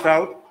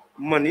without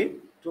money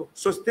to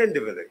sustain the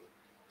village?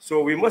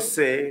 So we must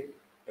say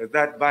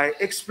that by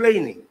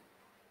explaining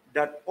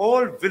that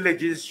all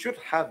villages should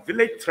have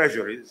village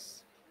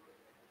treasuries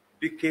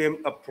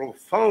became a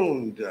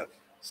profound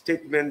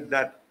statement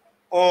that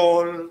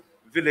all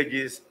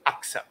villages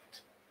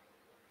accept.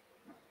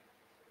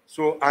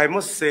 So I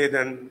must say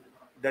then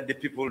that the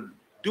people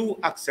do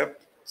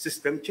accept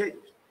system change.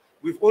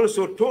 We've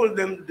also told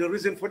them the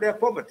reason for their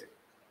poverty.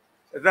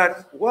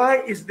 That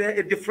why is there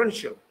a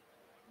differential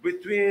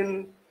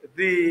between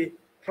the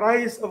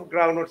price of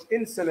groundnuts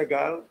in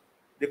Senegal,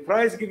 the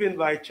price given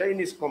by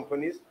Chinese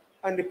companies,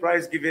 and the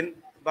price given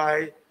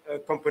by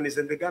companies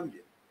in the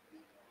Gambia?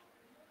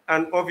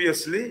 And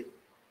obviously,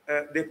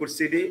 they could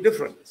see the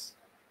difference.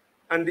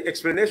 And the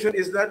explanation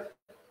is that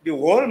the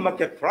world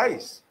market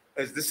price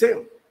is the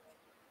same.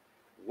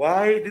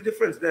 Why the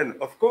difference then?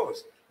 Of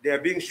course, they are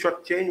being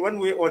shortchanged one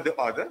way or the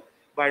other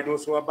by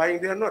those who are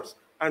buying their nuts.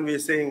 And we're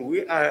saying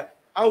we are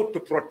out to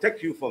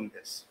protect you from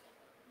this.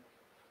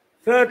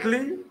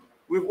 Thirdly,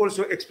 we've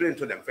also explained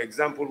to them. For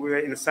example, we were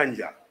in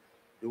Sanja.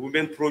 The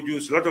women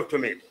produce a lot of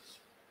tomatoes.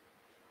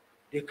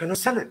 They cannot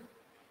sell it.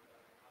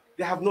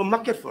 They have no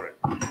market for it.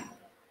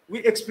 We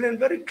explained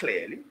very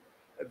clearly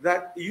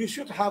that you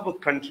should have a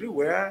country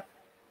where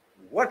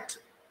what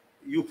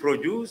you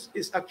produce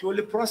is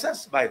actually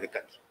processed by the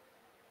country.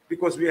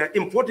 Because we are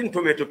importing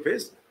tomato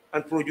paste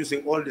and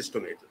producing all these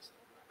tomatoes.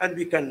 And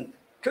we can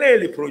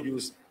clearly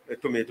produce a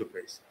tomato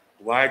paste.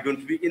 Why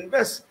don't we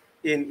invest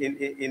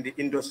in the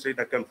industry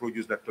that can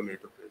produce that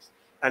tomato paste.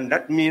 And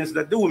that means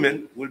that the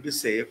women will be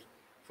saved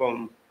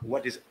from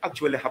what is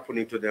actually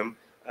happening to them,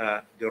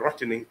 the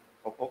rotting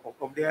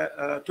of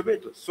their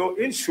tomatoes. So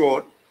in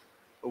short,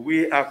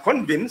 we are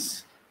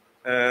convinced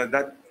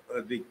that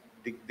the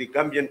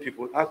Gambian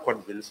people are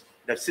convinced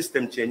that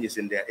system change is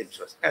in their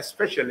interest,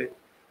 especially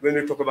when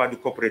we talk about the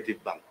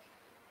cooperative bank.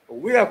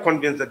 We are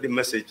convinced that the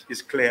message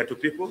is clear to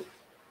people.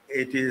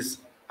 It is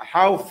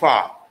how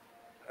far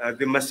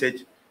the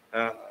message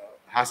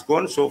has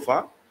gone so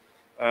far,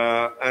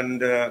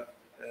 and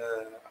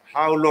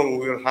how long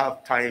we'll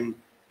have time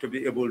to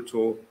be able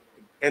to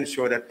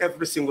ensure that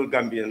every single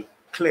Gambian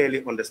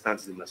clearly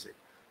understands the message.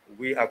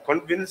 We are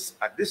convinced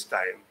at this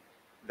time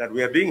that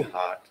we are being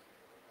heard,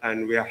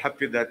 and we are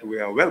happy that we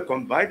are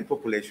welcomed by the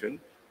population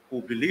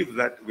who believe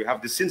that we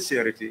have the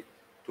sincerity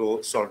to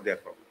solve their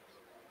problems.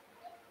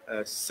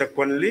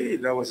 Secondly,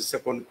 there was a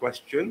second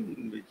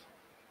question. Which,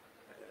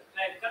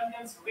 like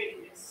Gambians'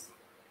 readiness.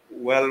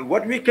 Well,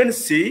 what we can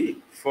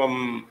see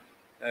from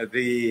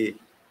the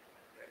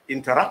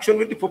interaction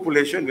with the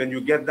population, when you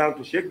get down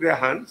to shake their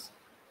hands,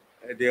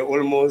 they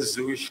almost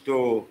wish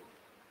to,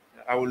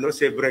 I will not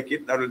say break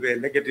it, that will be a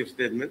negative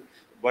statement,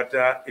 but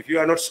if you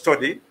are not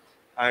studied,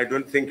 I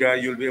don't think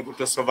you'll be able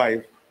to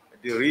survive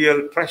the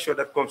real pressure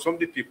that comes from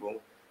the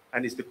people,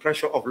 and it's the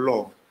pressure of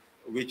love,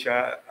 which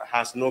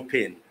has no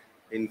pain.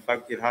 In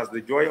fact, it has the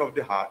joy of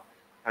the heart,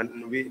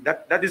 and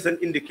that is an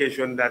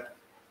indication that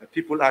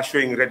people are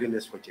showing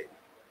readiness for change.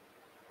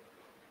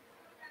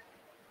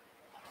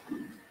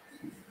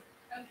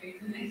 Okay,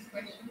 the next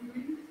question,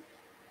 please.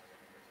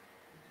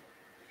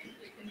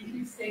 Can you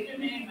please state your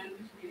name and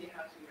which media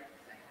house you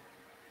represent?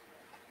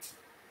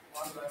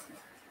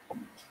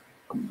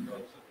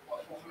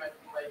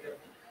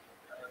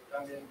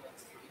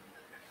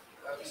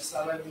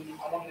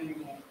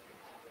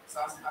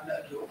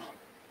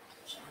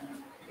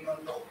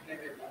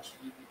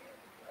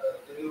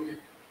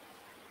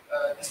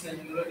 gis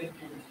nañu loolu lañ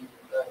koy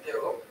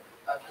teewoo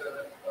ak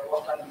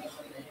waxtaan bi nga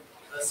xam ne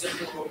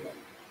seetlu ko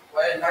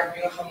waaye laaj bi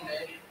nga xam ne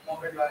moom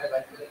rek laa lay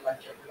laaj benn laaj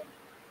képp la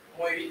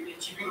mooy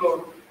ci biir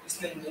loolu gis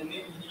nañ ne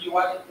nit ñi ñi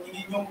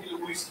ngi ñëw di la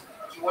wuyu si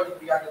ci wàllu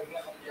bu yàgg bi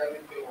nga xam ne yaa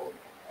ngi koy woo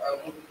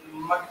mu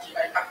mag ci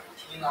ay at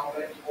ci ginnaaw nga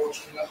leen di woo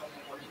ci li nga xam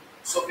ne mooy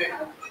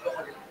soppeeku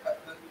doxalin ak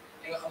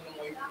li nga xam ne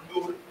mooy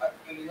ndóol ak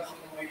li nga xam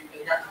ne mooy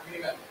ñàkk bi ni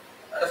mel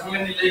dafa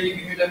mel ni léegi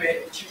bi ñu demee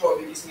ci tool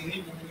bi gis ni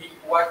nit ñi ñu ngi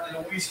waaj di la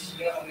wuyu si ci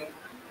li nga xam ne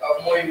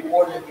mooy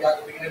woote bu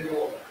yàgg bi nga leen di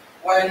woo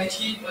waaye li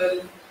ci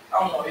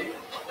am mooy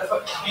dafa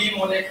bii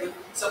moo nekk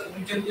sa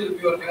mujjanteel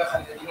bi yoon bi nga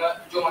xam ne dina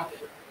jomante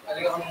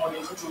li nga xam ne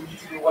mooy xëccoo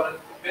jiitu bi wala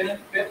benn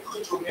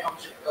xëccoo mi am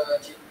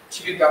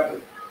ci biir Gàmbi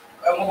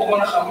ma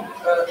bëggoon a xam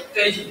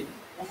tey jii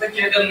bu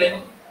fekkee dem nañ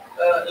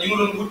li nga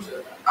doon wut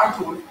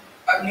antuwul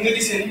ak ni nga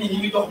gisee nit ñi ñu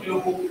ngi dox di la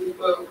ko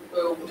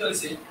wutal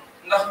see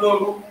ndax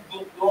loolu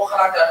doo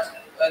xalaataat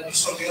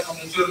décision bi nga xam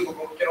ne jël nga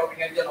ko keroog bi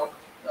ngeen janoon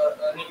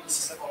nit ñi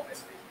si sa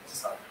complexe bi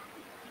c'est ça.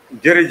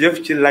 jërëjëf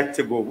ci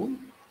laajte boobu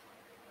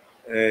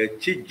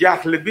ci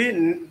jaaxle bi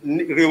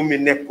réew mi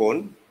nekkoon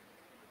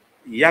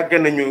yàgg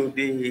nañu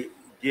di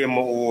jéem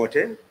a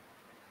woote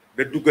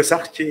ba dugg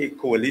sax ci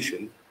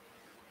coalition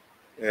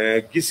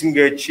gis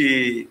nga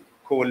ci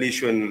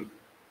coalition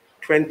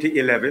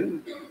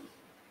 2011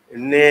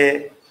 ne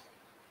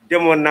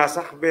demoon naa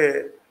sax ba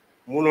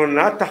mënoon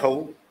naa taxaw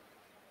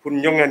pour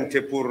ñoŋante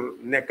pour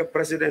nekk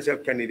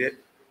presidential candidate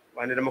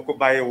waaye dama ko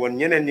bàyyi woon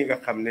ñeneen ñi nga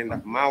xam ne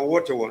ndax maa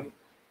woote woon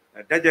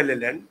dajale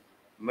leen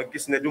ma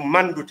gis ne du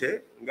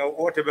mandute nga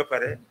woote ba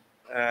pare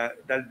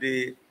dal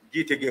di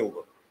jiite géew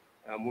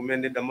ba mu mel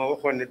ni dama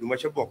waxoon ne du ma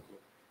ca bokk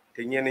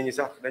te ñeneen ñi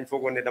sax dañ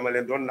foogoon ne dama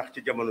leen doon nax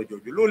ci jamono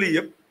jooju loolu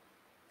yëpp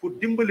pour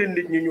dimbali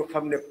nit ñi ñu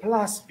xam ne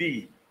place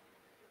bii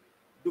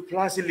du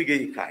place yi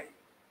liggéeyukaay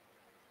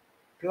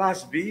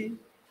place bi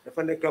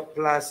dafa nekk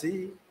place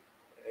yi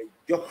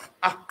jox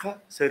àq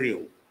sa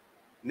réew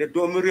ne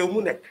doomu réew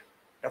mu nekk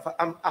dafa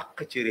am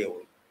àq ci réew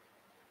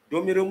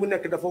doomu réew mu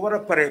nekk dafa war a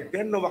pare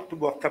benn waxtu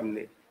boo xam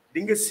ne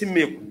di nga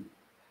simmeeku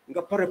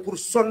nga pare pour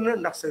sonn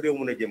ndax sa réew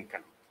mun a jëm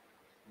kan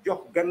jox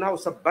gannaaw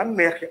sa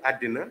bànneexi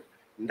àddina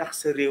ndax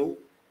sa réew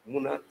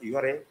mun a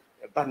yore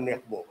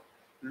bànneex boobu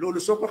loolu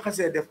soo ko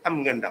xasee def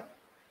am nga ndam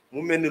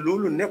mu mel ni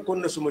loolu nekkoon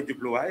na suma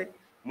jubluwaay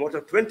moo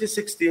tax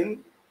 2016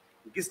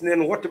 gis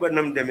neen wote ba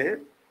nam demee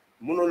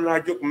mënoon naa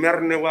jóg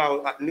mer ne waaw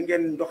ni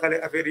ngeen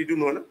doxale affaire yi du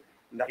noona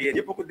ndax yéen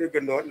ñëpp a ko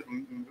déggandoo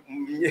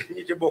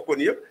ñi ci bokkoon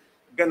yëpp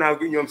gannaaw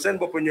gi ñoom seen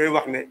bopp ñooy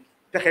wax ne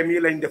pexe mii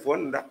lañ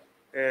defoon ndax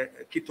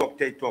ki toog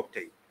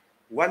tey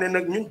wane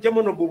nag ñun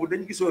jamono boobu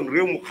dañ gisoon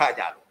réew mu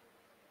xaajaalu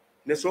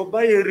ne soo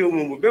bàyyee réew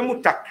moomu ba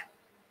mu tàkk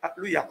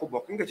lu yàqu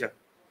bokk nga ca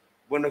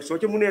bon nag soo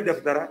ca mënee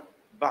def dara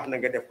baax na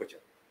nga def ko ca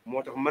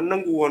moo tax man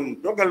nangu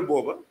woon dogal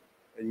booba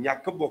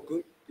ñàkk bokk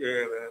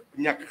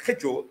ñàkk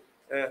xëccoo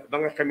ba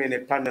nga xamee ne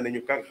tànn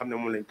nañu ka nga xam ne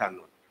moom lañ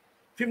tànnoon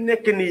fi mu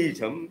nekk nii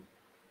itam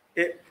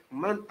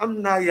man am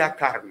naa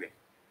yaakaar ne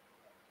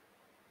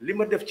li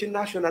ma def ci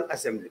National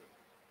Assembly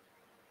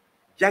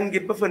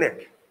jàngit ba fa nekk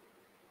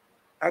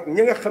ak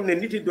ñi nga xam ne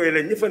nit yi doy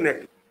la ñi fa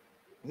nekk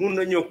mun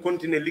na ñëw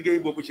continuer liggéey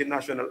boobu ci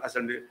National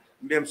Assembly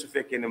même su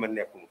fekkee ne ma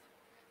nekkuma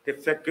te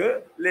fekk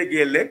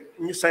léegi-léeg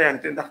ñu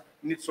sayante ndax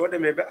nit soo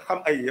demee ba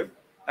xam ay yëf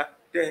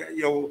te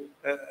yow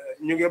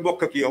ñu ngi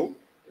bokk ak yow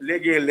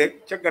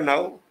léegi-léeg ca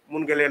gannaaw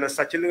mun nga leen a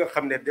sàcc li nga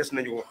xam ne des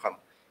nañu ko xam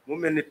mu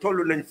mel ni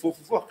toll nañ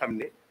foofu foo xam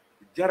ne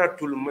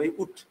jaratul may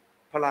ut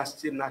place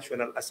ci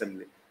National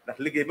Assembly ndax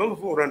liggéey ba ma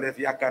fa waroon def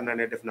yaakaar naa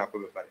ne def naa ko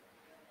ba pare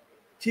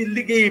ci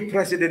liggéeyi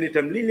président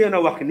itam li leen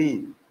a wax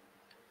nii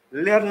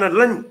leer na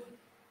lañ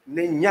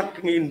ne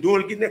ñàkk ngi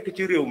ndóol gi nekk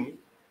ci réew mi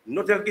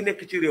noteel gi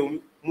nekk ci réew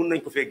mi mun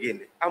nañ ko fee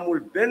génne amul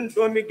benn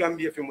doomi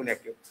Gambie fi mu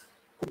nekk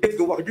ku dégg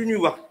wax ju ñuy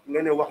wax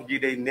nga ne wax ji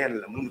day neen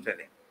la mënut a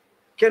ne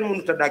kenn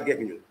mënut a dàggeek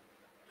ñun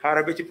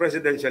xaaral ba ci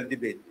presidential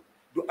debate bi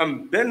du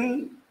am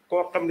benn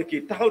koo xam ne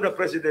kii taxaw na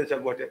presidential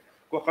vote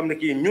koo xam ne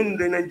kii ñun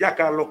dinañ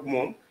jàkkaarloog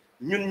moom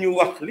ñun ñu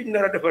wax liñ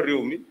nar a defar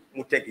réew mi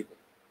mu teggi ko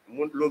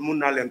loolu mun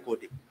naa leen koo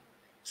dégg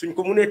suñ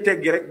ko munee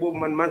teggi rek boobu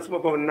man suma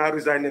bopp naa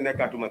resigné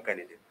nekkaatuma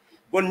candidat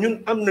bon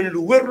ñun am nañ lu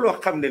wër loo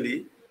xam ne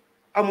lii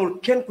amul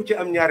kenn ku ci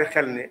am ñaari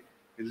xel ne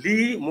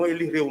lii mooy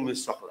li réew mi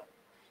soxla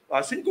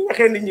waaw suñ ko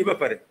waxee nit ñi ba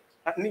pare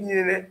nit ñi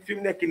ne fi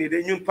mu nekk nii de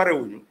ñun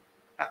parewuñu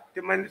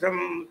te man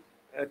itam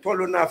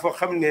toll naa foo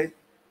xam ne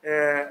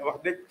wax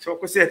dëgg soo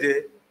ko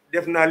seetee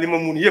def naa li ma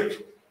mun yëpp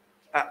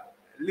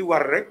li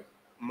war rek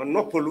ma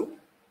noppalu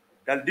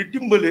dal di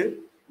dimbale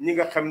ñi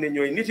nga xam ne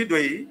ñooy niti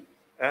doy yi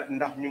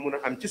ndax ñu mun a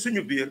am ci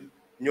suñu biir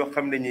ñoo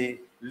xam ne ñi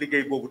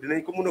liggéey boobu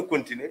dinañ ko mun a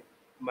continuer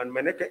man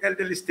ma nekk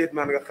elderly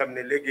statesman nga xam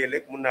ne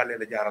léegi-léeg mun naa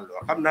leen a jaaral loo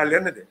xam naa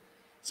leen de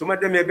su ma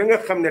demee ba nga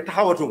xam ne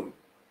taxawatuma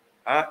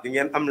di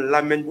ngeen am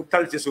làmmeñ bu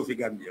tal ci suufi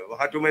Gambia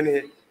waxatuma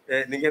ne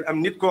di ngeen am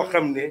nit koo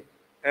xam ne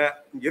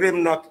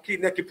yërëm naa kii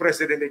nekk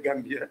président de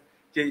Gambia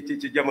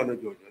ci jamono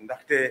jooju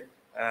ndaxte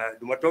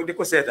du ma toog di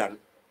ko seetaan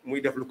muy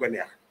def lu ko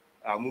neex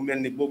mu mel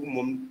ni boobu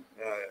moom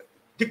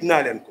dig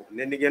naa leen ko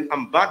ne ni ngeen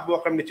am baat boo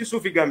xam ne ci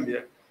suufi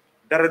Gambia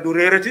dara du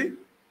réerati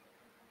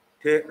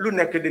te lu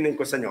nekk dinañ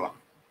ko sañ a wax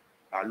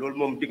loolu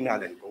moom dig naa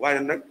leen ko waaye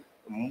nag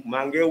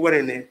maa ngi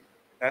wane ne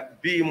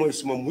bii mooy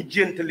suma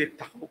mujjantali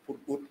taxaw pour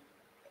ut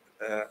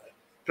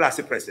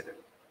place président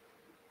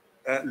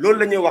loolu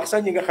la ñuy wax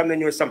sax ñi nga xam ne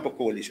ñooy samp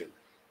coalition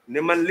ne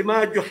man li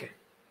maa joxe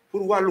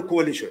pour wàllu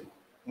coalition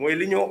mooy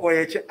li ñoo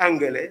ooyee ci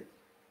anglais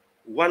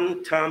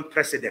one term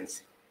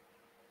presidency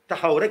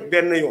taxaw rek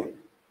benn yoon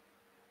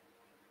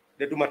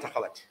de duma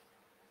taxawati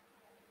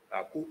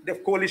ku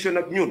def coalition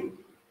ak ñun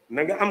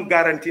na nga am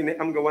garantie ne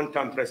am nga one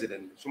term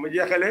président su ma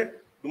jeexalee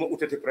du ma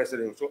utati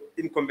président so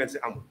incumbency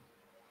amul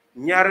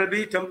ñaareel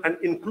bi itam an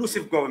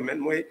inclusive government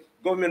mooy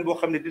government boo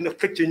xam ne dina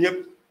xëcc ñëpp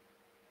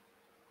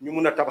ñu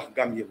mun a tabax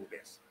Gambie bu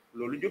bees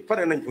loolu ñu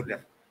pare nañ pour def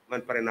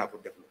man pare naa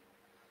pour def loolu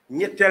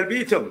ñetteel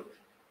bi itam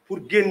pour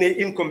génnee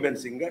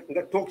incumbency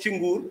nga toog ci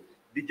nguur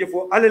di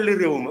jëfoo alali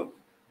réew ma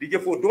di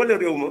jëfoo doole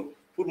réew ma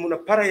pour mun a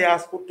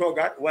pareyaas pour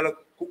toogaat wala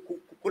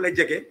ku la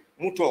jege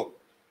mu toog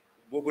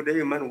boobu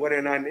day man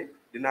waree naa ne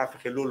dinaa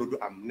fexe loolu du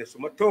am ne su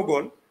ma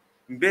toogoon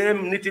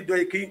mbéem niti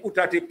doy kiy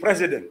utaati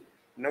président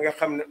na nga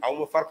xam ne aw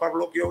ma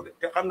farfarloog yow de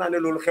te xam naa ne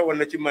loolu xewal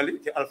na ci Mali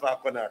ci Alpha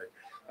Condé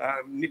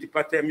niti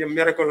parteem ñoom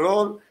mere ko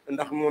lool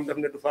ndax moom daf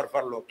ne du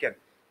farfarloo kenn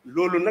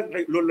loolu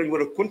nag loolu lañ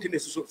war a continuer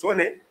soo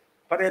ne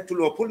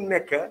pareetuloo pour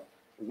nekk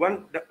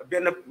one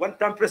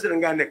time président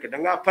ngaa nekk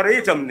dangaa pare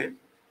itam ne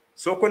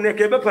soo ko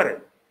nekkee ba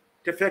pare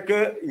te fekk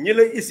ñi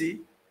la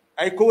isi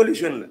ay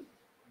coalition la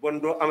bon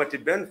doo amati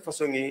benn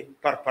façon yi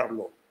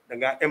parloo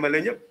dangaa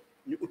emale ñëpp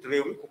ñu ut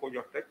réew mi ku ko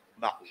jox rek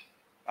baaxul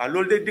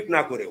loolu de dig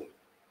naa ko réew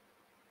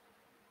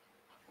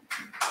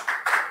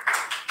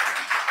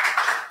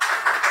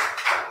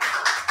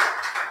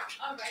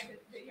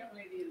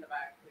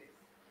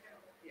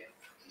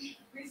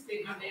Please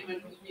state your name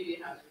and which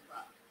media house you're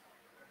from.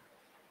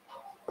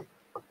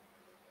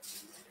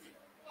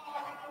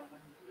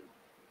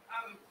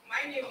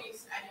 My name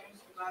is Adam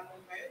Subaru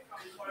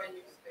from Foreign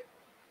Newspaper.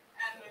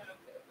 And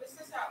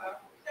Mr.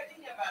 Sallah,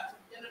 talking about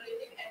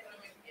generating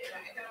economic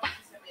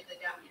system in the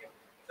Gambia.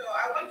 So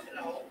I want to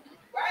know,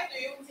 why do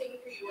you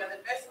think you are the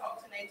best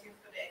alternative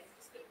to the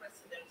existing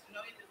president,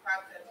 knowing the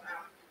fact that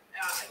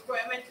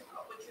unemployment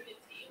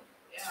opportunity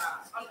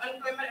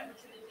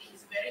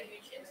is very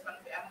huge in this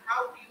country, and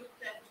how do you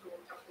tend to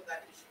tackle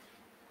that issue?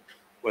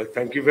 Well,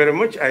 thank you very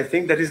much. I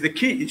think that is the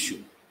key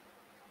issue.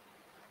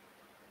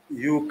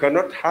 You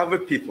cannot have a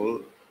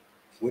people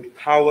with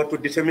power to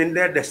determine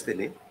their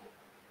destiny,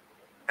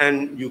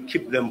 and you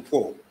keep them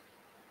poor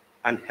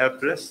and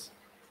helpless,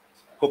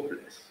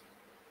 hopeless.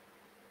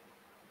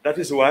 That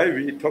is why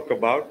we talk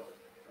about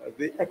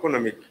the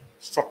economic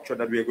structure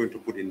that we are going to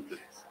put in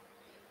place.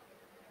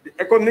 The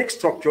economic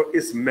structure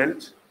is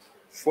meant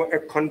for a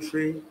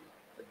country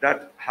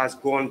that has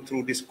gone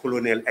through this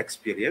colonial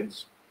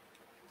experience,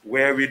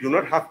 where we do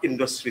not have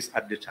industries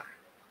at the time.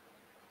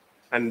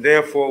 And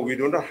therefore, we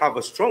do not have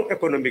a strong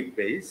economic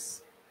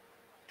base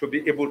to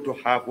be able to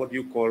have what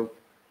you call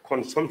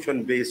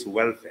consumption-based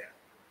welfare.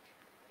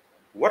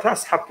 What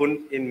has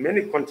happened in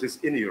many countries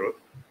in Europe,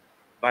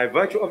 by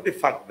virtue of the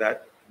fact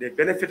that they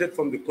benefited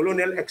from the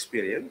colonial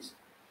experience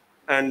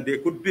and they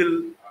could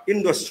build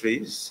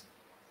industries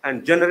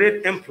and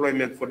generate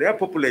employment for their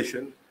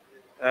population.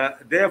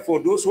 Therefore,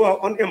 those who are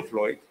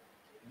unemployed,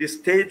 the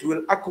state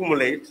will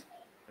accumulate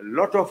a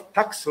lot of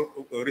tax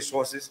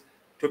resources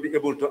to be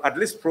able to at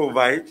least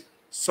provide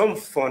some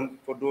fund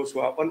for those who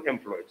are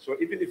unemployed. So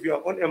even if you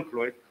are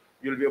unemployed,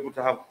 you'll be able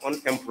to have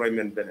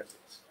unemployment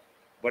benefits.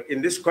 But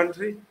in this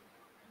country,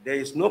 there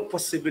is no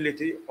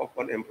possibility of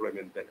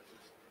unemployment benefits.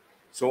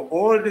 So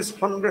all these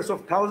hundreds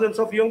of thousands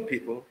of young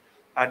people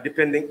are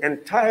depending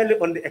entirely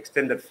on the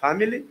extended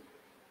family,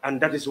 and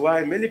that is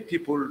why many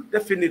people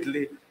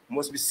definitely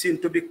must be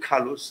seen to be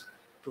callous,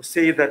 to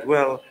say that,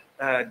 well,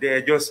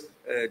 they're just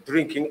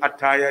drinking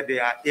attire, they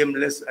are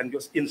aimless, and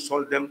just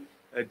insult them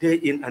day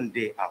in and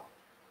day out.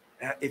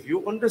 If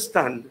you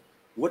understand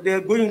what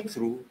they're going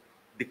through,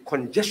 the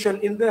congestion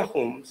in their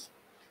homes,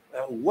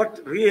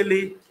 what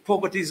really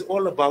poverty is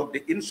all about,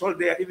 the insult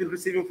they are even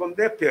receiving from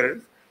their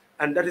parents,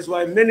 and that is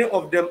why many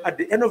of them at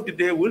the end of the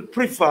day will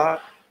prefer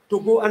to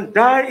go and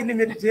die in the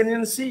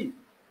Mediterranean Sea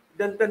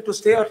than to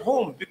stay at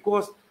home,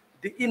 because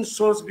the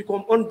insults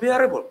become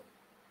unbearable.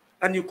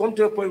 And you come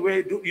to a point where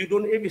you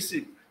don't even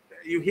sleep.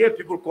 You hear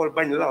people call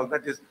Banyalal,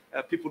 that is,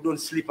 people don't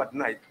sleep at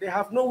night. They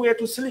have nowhere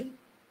to sleep.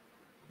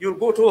 You'll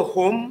go to a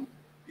home,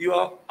 you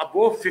are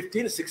above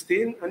 15,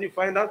 16, and you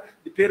find out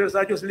the parents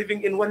are just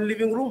living in one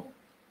living room.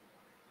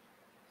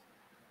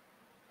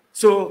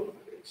 So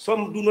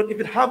some do not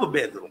even have a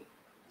bedroom.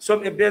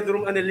 Some a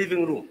bedroom and a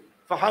living room.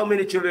 For how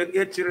many children?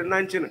 8 children,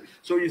 9 children.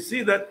 So you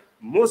see that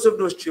most of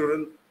those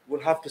children will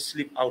have to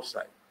sleep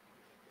outside.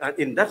 And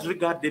in that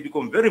regard, they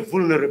become very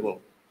vulnerable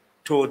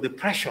to the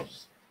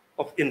pressures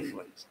of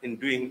influence in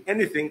doing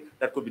anything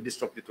that could be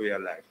disruptive to your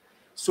life.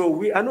 So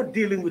we are not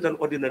dealing with an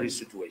ordinary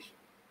situation.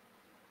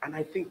 And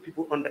I think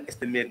people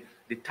underestimate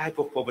the type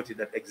of poverty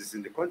that exists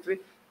in the country.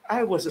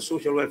 I was a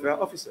social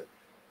welfare officer.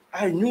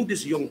 I knew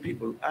these young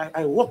people.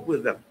 I worked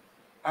with them.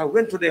 I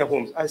went to their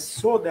homes. I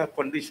saw their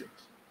conditions.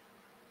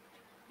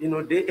 You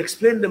know, they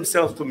explained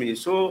themselves to me.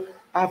 So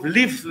I've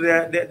lived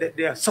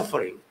their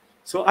suffering.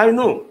 So I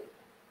know.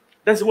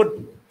 That's what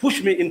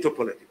pushed me into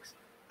politics.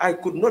 I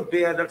could not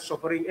bear that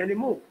suffering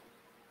anymore.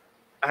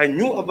 I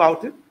knew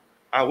about it.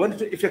 I wanted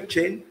to effect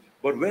change.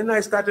 But when I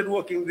started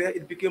working there,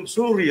 it became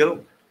so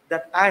real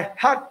that I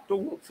had to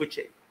work for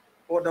change.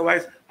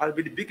 Otherwise, I'll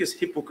be the biggest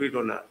hypocrite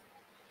on earth.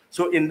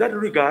 So in that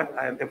regard,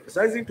 I am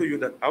emphasizing to you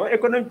that our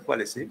economic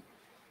policy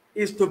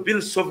is to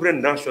build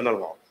sovereign national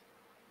wealth.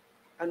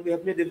 And we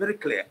have made it very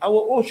clear.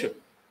 Our ocean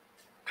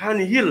can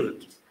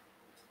yield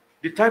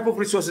the type of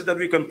resources that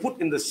we can put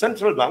in the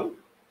central bank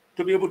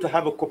to be able to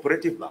have a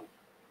cooperative bank.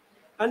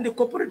 And the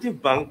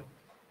cooperative bank,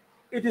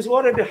 it is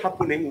already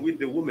happening with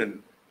the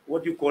women,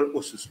 what you call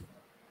osusu.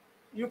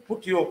 You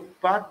put your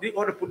part, the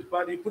other put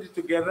part, you put it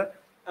together,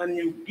 and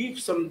you give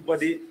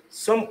somebody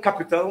some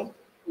capital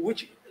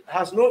which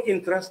has no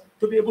interest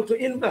to be able to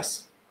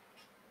invest.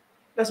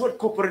 That's what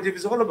cooperative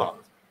is all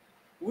about.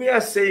 We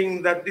are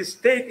saying that the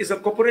state is a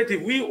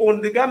cooperative. We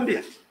own the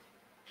Gambia.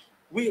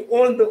 We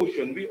own the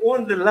ocean. We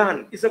own the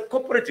land. It's a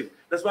cooperative.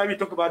 That's why we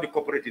talk about the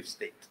cooperative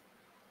state.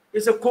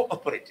 It's a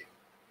cooperative.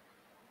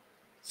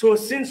 So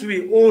since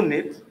we own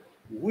it,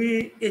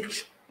 we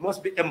each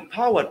must be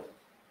empowered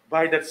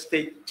by that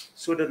state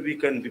so that we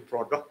can be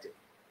productive.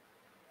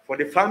 For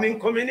the farming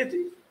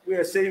community, we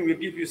are saying we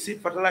give you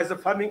seed, fertilizer,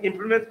 farming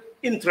implement,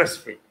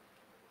 interest-free.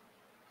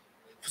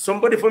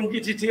 Somebody from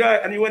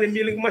GTTI and you want a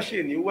milling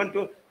machine, you want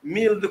to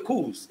mill the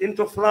coos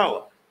into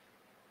flour,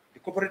 the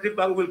cooperative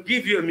bank will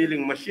give you a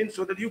milling machine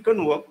so that you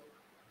can work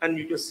and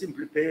you just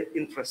simply pay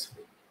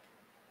interest-free.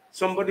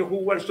 Somebody who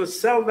wants to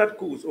sell that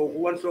coos or who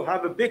wants to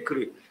have a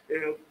bakery,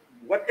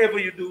 whatever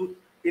you do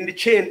in the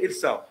chain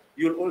itself,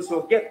 you'll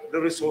also get the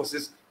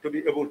resources to be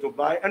able to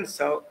buy and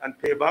sell and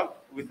pay back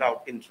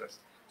without interest.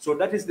 So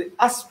that is the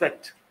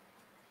aspect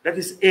that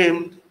is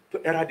aimed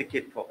to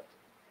eradicate poverty.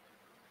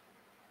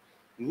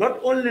 Not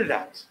only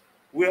that,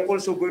 we are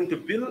also going to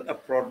build a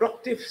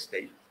productive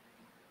state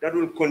that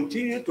will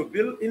continue to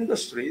build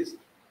industries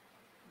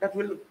that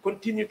will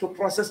continue to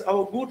process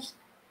our goods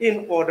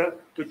in order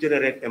to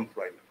generate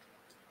employment.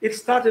 It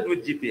started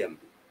with GPMB.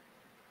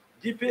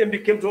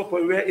 GPMB came to a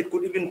point where it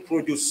could even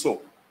produce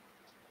soap.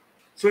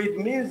 So it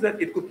means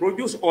that it could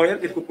produce oil,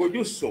 it could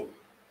produce soap.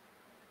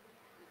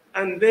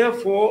 And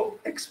therefore,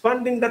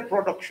 expanding that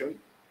production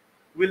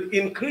will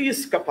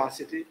increase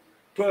capacity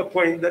to a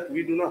point that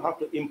we do not have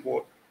to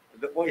import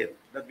the oil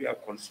that we are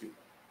consuming.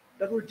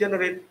 That will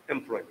generate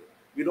employment.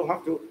 We don't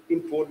have to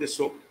import the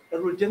soap.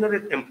 That will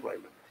generate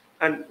employment.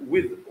 And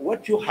with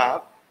what you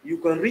have, you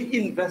can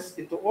reinvest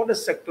into other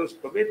sectors,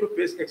 tomato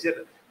paste,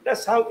 etc.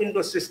 That's how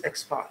industries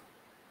expand.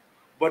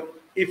 But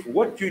if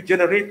what you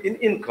generate in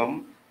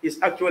income is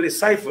actually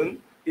siphoned,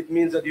 it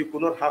means that you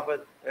could not have an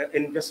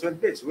investment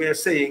base. We are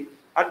saying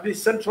at the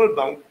central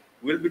bank,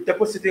 we'll be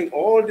depositing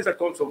all this that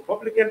comes from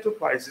public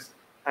enterprises,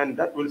 and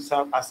that will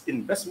serve as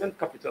investment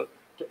capital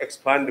to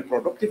expand the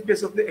productive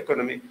base of the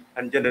economy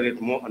and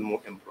generate more and more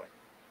employment.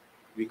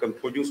 We can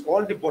produce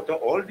all the butter,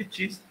 all the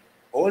cheese,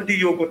 all the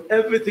yogurt,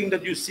 everything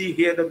that you see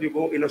here that we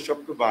go in a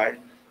shop to buy,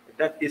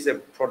 that is a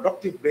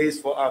productive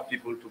base for our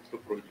people to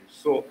produce.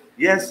 So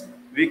yes,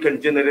 we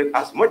can generate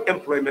as much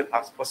employment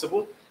as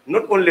possible.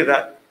 Not only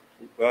that,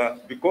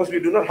 because we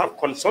do not have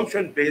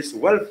consumption-based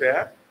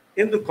welfare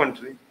in the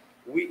country,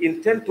 we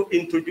intend to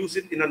introduce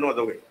it in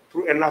another way,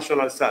 through a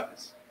national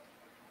service,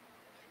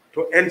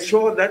 to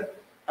ensure that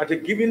at a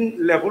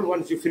given level,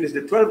 once you finish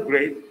the 12th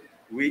grade,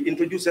 we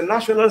introduce a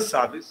national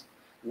service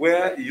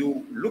where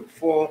you look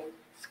for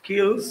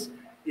skills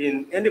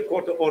in any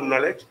quarter or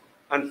knowledge,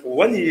 and for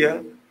 1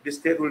 year, the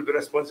state will be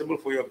responsible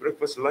for your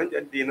breakfast, lunch,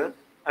 and dinner,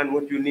 and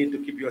what you need to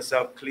keep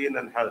yourself clean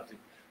and healthy,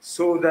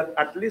 so that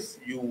at least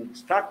you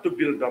start to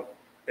build up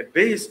a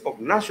base of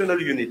national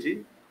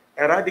unity,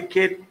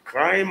 eradicate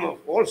crime of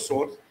all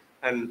sorts,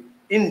 and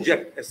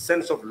inject a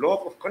sense of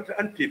love of country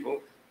and people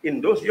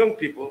in those young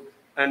people,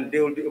 and they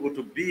will be able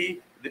to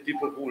be the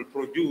people who will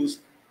produce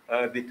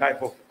the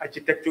type of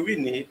architecture we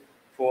need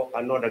for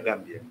another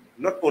Gambia.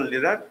 Not only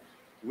that,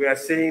 we are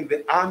saying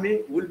the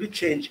army will be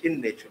changed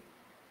in nature.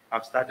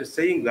 I've started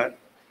saying that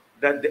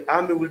the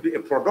army will be a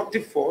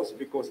productive force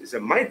because it's a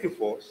mighty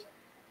force.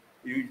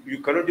 You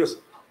cannot just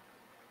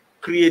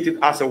create it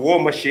as a war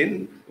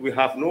machine. We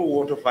have no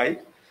war to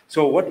fight.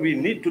 So what we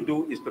need to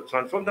do is to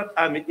transform that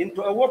army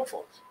into a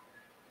workforce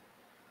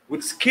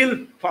with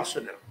skilled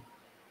personnel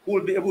who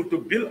will be able to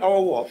build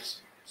our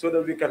wharves so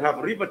that we can have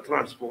river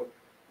transport.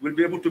 We'll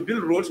be able to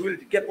build roads. We'll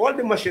get all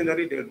the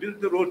machinery. They'll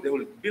build the road. They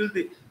will build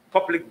the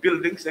public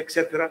buildings,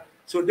 etc.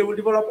 So they will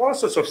develop all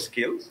sorts of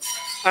skills.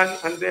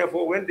 And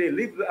therefore, when they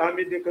leave the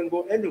army, they can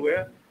go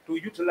anywhere to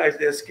utilize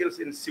their skills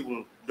in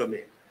civil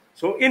domain.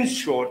 So in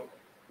short,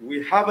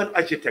 we have an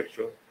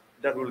architecture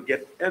that will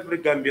get every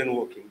Gambian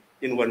working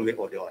in one way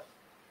or the other.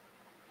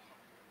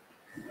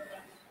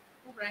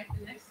 All right,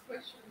 the next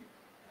question.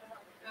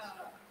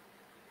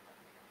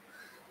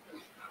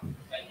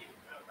 Thank you.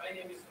 My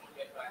name is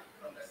Mujepa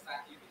from the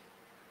Star TV.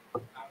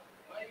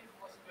 My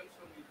first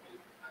question will be,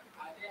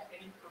 are there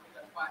any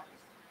political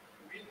parties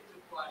willing to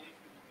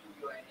coalition with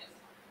the UNS?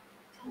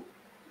 Two,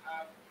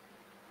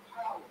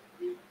 how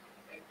will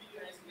a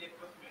billionaires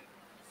development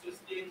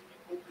sustain a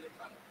corporate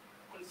fund,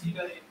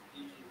 considering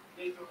the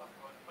nature of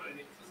our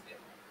economic system?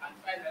 And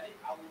finally,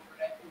 I would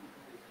like to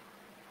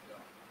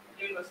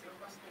tell us your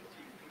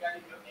perspective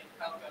regarding your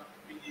encounter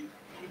with the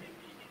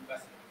UDP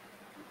investment.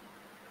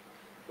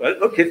 Well,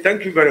 okay,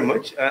 thank you very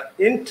much.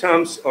 In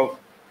terms of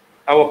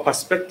our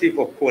perspective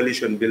of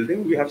coalition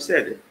building, we have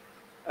said it.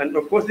 And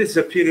of course, this is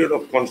a period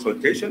of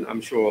consultation.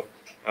 I'm sure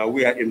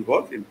we are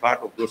involved in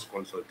part of those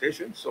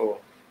consultations. So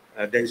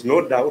there is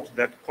no doubt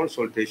that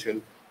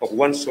consultation of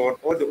one sort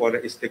or the other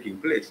is taking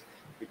place.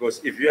 Because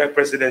if you are a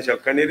presidential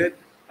candidate,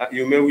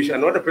 you may wish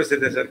another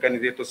presidential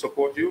candidate to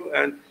support you,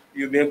 and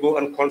you may go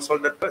and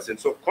consult that person.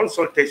 So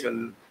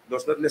consultation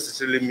does not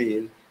necessarily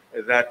mean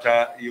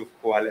that you've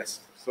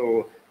coalesced.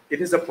 So it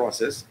is a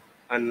process,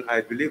 and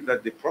I believe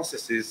that the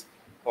processes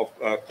of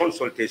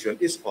consultation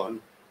is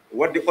on.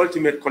 What the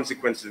ultimate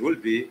consequences will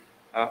be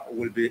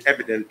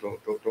evident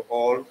to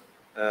all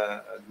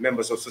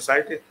members of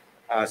society,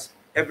 as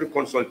every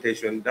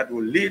consultation that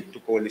will lead to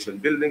coalition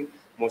building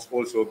must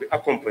also be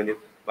accompanied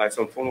by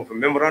some form of a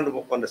memorandum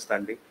of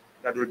understanding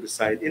that will be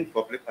signed in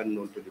public and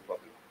known to the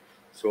public.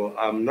 So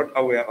I'm not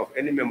aware of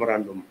any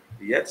memorandum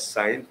yet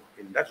signed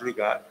in that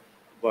regard,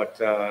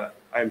 but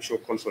I'm sure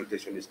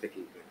consultation is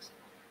taking place.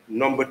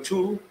 Number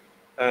two,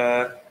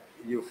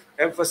 you've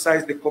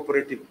emphasized the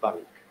cooperative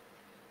bank.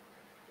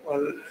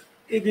 Well,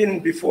 even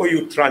before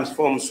you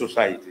transform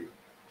society,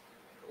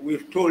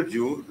 we've told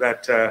you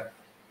that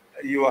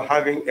you are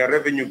having a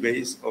revenue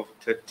base of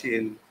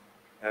 13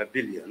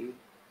 billion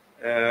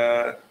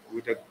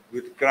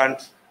with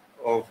grant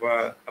of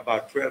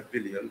about 12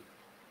 billion,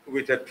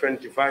 with a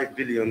 25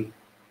 billion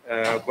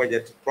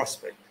budget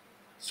prospect.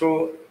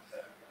 So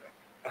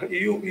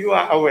you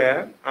are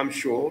aware, I'm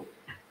sure,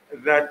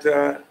 that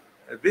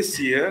this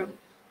year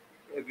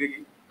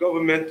the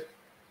government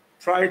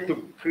tried to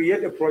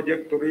create a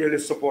project to really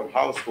support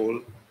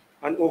households,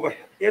 and over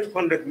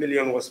 800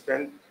 million was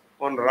spent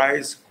on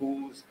rice,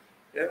 schools,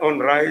 on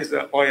rice,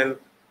 oil,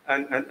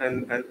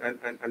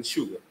 and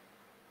sugar.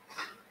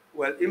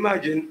 Well,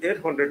 imagine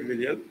 800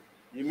 million.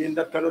 You mean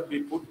that cannot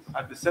be put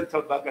at the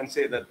central bank and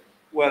say that,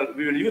 well,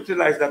 we will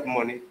utilize that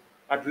money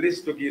at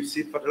least to give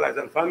seed, fertilizer,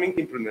 and farming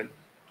implement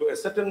to a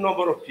certain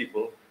number of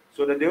people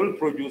so that they will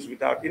produce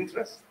without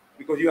interest?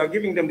 Because you are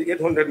giving them the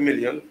 800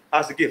 million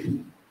as a gift.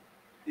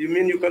 You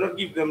mean you cannot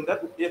give them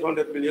that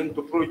 800 million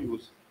to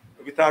produce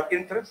without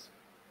interest?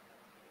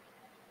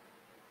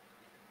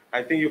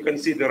 I think you can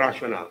see the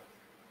rationale.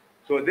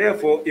 So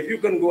therefore, if you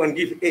can go and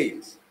give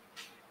aids,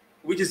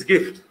 which is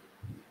gift,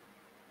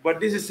 but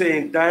this is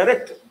saying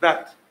direct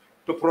that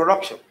to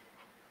production,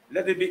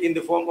 let it be in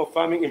the form of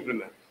farming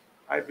implement.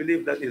 I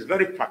believe that is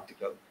very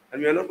practical.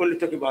 And we are not only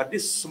talking about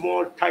this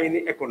small,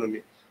 tiny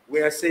economy.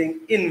 We are saying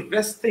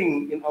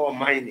investing in our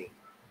mining,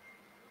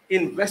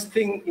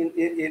 investing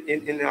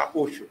in our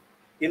ocean,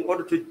 in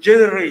order to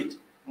generate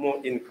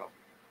more income,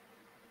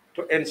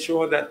 to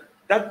ensure that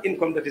that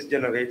income that is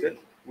generated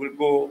will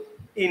go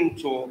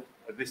into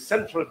the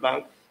central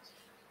bank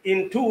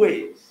in two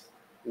ways.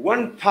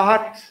 One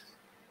part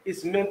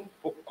is meant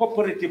for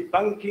cooperative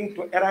banking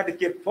to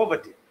eradicate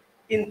poverty,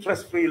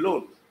 interest-free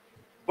loans.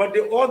 But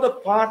the other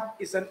part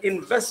is an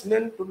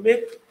investment to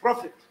make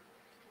profit,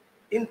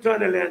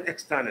 internally and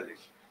externally.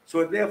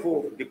 So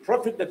therefore, the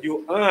profit that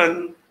you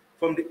earn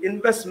from the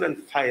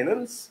investment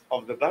finance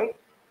of the bank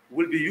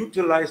will be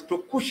utilized to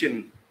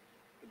cushion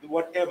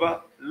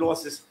whatever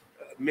losses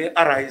may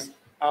arise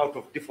out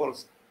of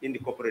defaults in the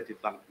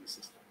cooperative banking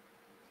system.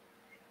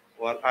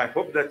 Well, I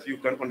hope that you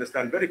can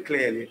understand very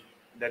clearly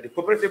that the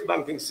cooperative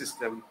banking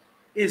system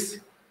is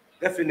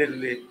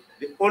definitely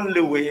the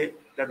only way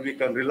that we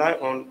can rely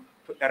on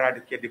to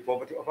eradicate the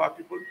poverty of our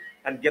people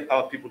and get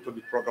our people to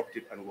be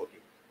productive and working.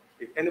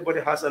 If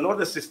anybody has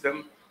another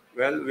system,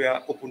 well, we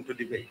are open to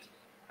debate.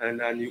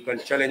 And you can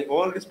challenge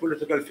all these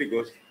political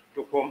figures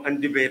to come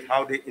and debate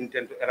how they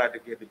intend to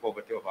eradicate the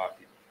poverty of our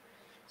people.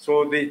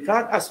 So the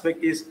third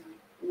aspect is,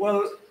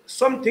 well,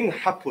 something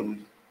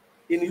happened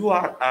in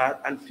URR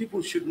and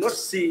people should not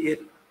see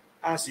it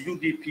as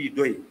UDP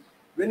doing.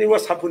 When it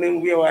was happening,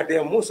 we were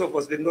there. Most of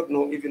us did not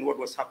know even what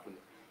was happening.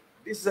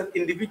 This is an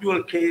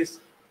individual case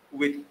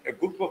with a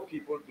group of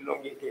people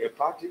belonging to a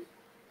party.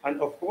 And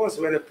of course,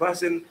 when a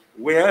person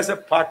wears a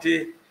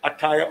party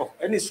attire of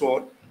any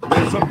sort,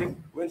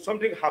 when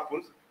something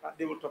happens,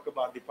 they will talk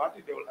about the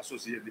party, they will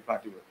associate the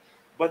party with.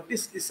 But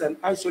this is an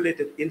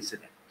isolated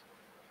incident.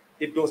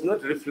 It does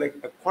not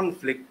reflect a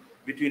conflict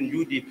between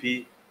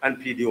UDP and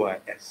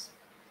PDOIS.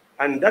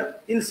 And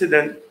that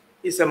incident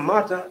is a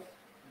matter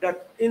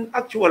that in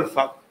actual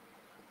fact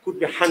could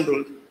be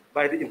handled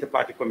by the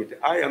Inter-Party Committee.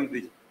 I am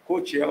the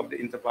co-chair of the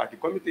Inter-Party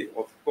Committee.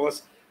 Of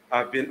course,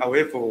 I've been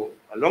away for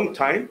a long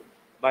time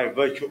by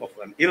virtue of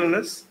an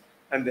illness,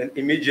 and then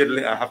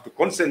immediately I have to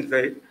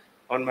concentrate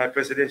on my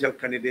presidential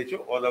candidature,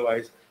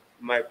 otherwise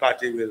my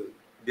party will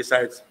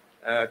decide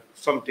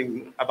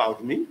something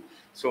about me.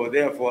 So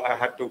therefore, I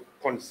had to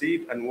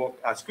concede and work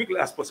as quickly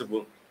as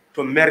possible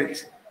to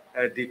merit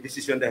the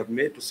decision they have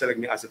made to select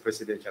me as a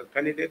presidential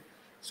candidate.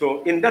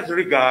 So in that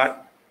regard,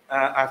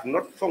 I've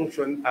not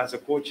functioned as a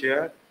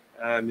co-chair.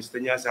 Mr.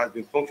 Nyasa has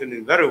been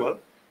functioning very well,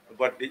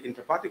 but the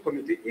Inter-Party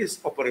Committee is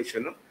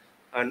operational.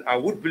 And I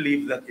would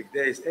believe that if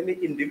there is any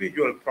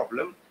individual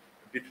problem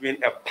between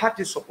a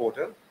party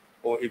supporter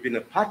or even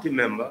a party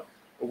member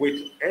with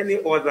any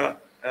other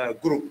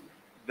group,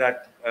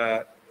 that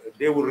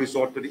they will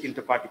resort to the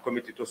Inter-Party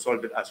Committee to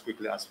solve it as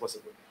quickly as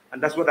possible.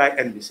 And that's what I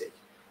envisage.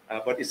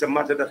 But it's a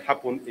matter that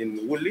happened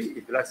in Woolly,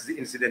 if that's the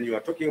incident you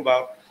are talking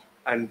about,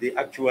 and the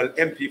actual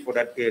MP for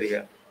that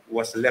area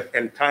was left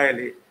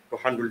entirely to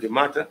handle the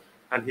matter,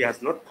 and he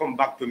has not come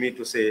back to me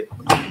to say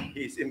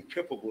he is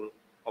incapable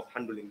of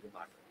handling the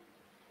matter.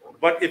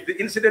 But if the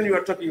incident you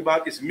are talking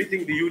about is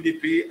meeting the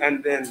UDP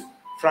and then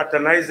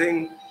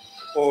fraternizing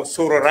or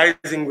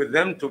sororizing with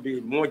them, to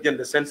be more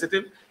gender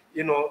sensitive,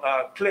 you know,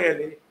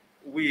 clearly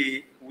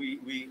we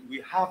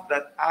have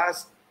that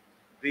as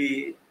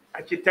the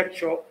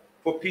architecture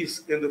for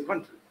peace in the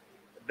country,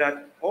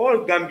 that all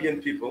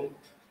Gambian people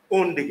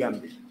own the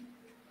Gambia.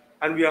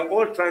 And we are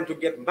all trying to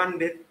get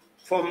mandate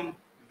from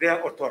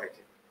their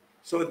authority.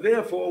 So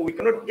therefore, we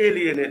cannot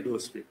alienate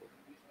those people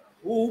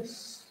who,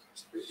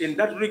 in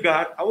that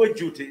regard, our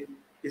duty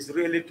is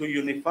really to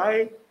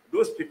unify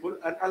those people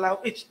and allow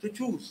each to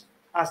choose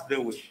as they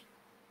wish.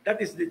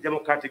 That is the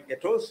democratic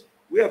ethos.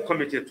 We are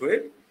committed to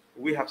it.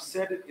 We have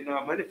said it in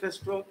our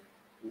manifesto.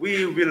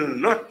 We will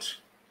not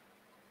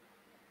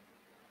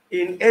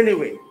in any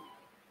way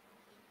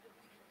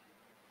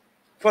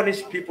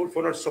punish people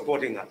for not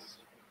supporting us.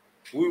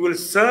 We will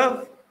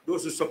serve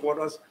those who support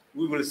us.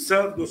 We will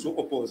serve those who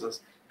oppose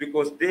us,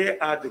 because they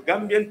are the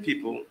Gambian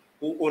people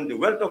who own the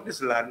wealth of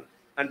this land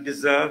and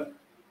deserve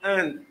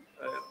and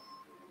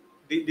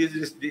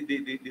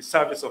the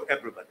service of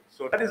everybody.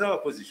 So that is our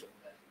position,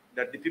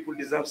 that the people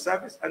deserve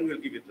service, and we'll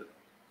give it to them.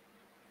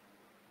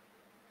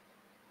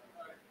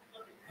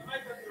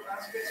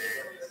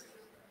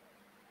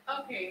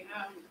 Okay,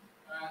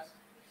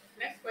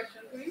 next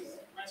question, please.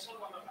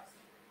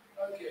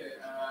 Okay,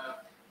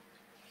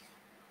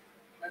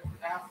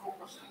 I have 4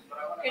 questions, but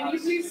I want to Can you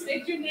please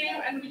state your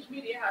name and which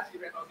media house you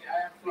represent? Okay,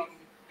 I am from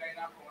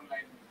Ghana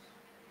Online News.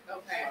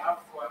 Okay. So I have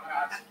 4. I'm going to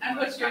ask. And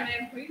what's your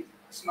name, please?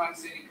 Usman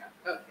Senika.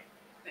 Okay,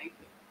 thank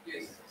you.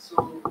 Yes,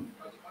 so,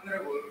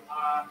 Honorable,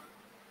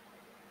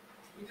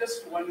 we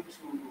just want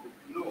to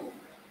know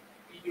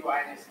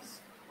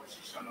PDOIS's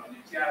position on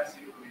the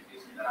TRC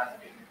implementation that has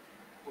been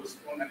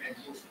postponed and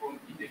postponed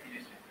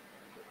indefinitely.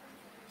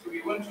 So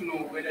we want to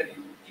know whether the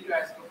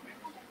PDOIS government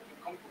will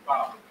come to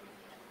power with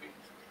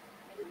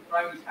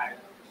prioritize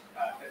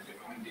that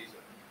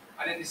recommendation.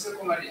 And then the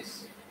second one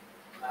is,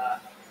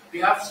 we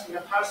have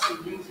had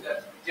some news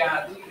that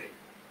Jahadure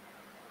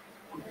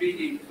would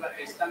be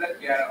a standard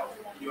bearer of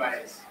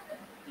PDOIS.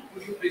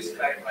 Could you please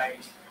clarify?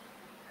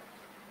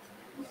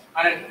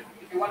 And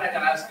if you want, I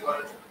can ask the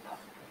other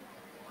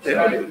two.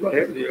 Yeah, go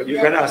ahead. You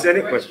can ask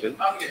any question.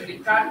 Okay, the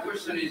third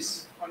question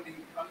is on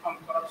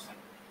corruption.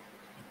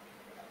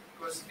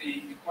 Because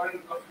the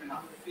current government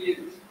have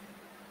failed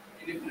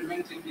in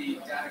implementing the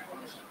Ghana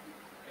corruption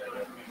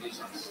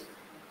recommendations.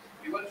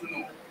 We want to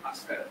know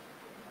as well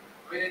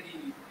whether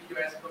the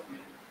PDOS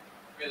government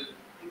will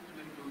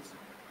implement those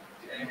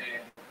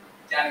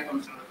Jana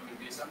Commission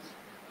recommendations.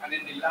 And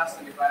then the last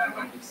and the final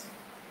one is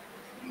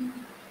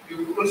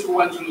we also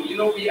want to know, you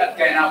know, we at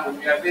Gainabo,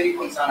 we are very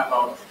concerned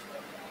about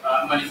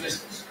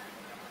manifestos.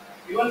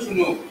 We want to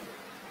know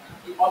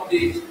the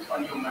update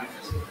on your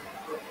manifesto.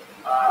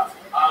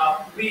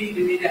 Are we,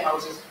 the media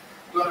houses,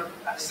 going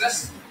to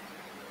access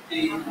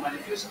the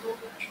manifesto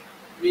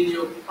in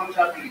your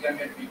contact with the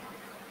Gambian people?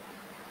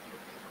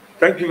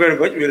 Thank you very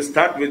much. We'll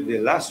start with the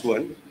last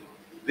one.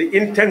 The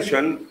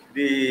intention,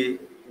 we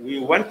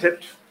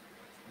wanted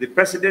the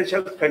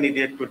presidential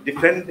candidate to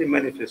defend the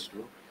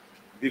manifesto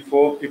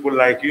before people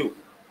like you,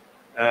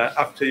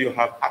 after you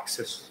have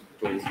access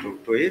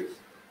to it,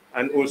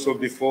 and also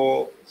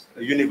before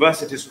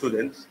university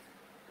students.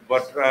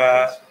 But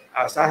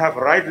as I have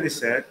rightly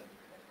said,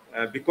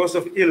 because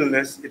of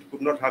illness, it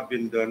could not have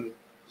been done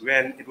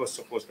when it was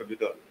supposed to be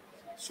done.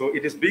 So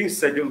it is being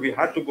scheduled. We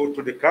had to go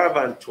to the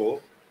Caravan tour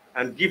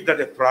and give that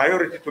a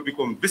priority to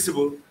become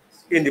visible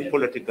in the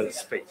political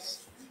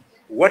space.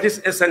 What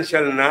is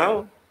essential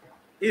now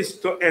is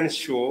to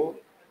ensure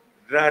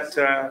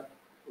that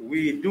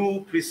we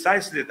do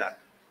precisely that.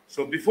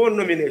 So before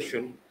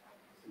nomination,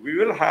 we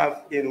will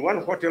have in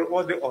one hotel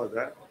or the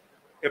other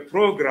a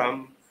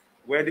program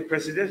where the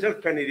presidential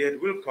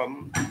candidate will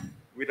come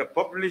with a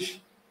published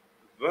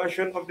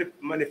version of the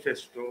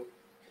manifesto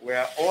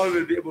where all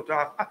will be able to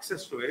have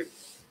access to it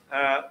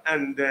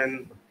and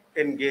then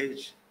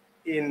engage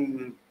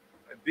in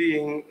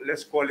being,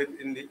 let's call it,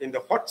 in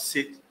the hot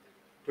seat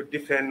to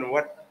defend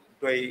what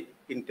they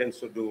intend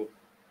to do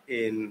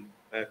in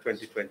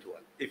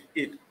 2021, if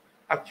it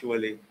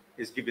actually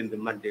is given the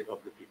mandate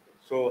of the people.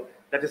 So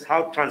that is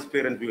how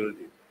transparent we will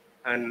be.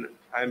 And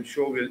I'm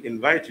sure we'll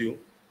invite you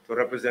to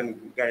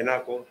represent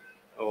Gainako,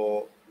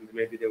 or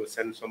maybe they will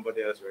send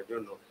somebody else, I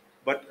don't know.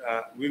 But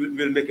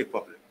we'll make it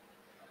public.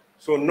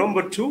 So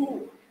number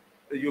two,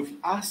 you've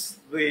asked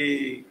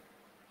the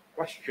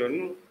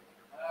question,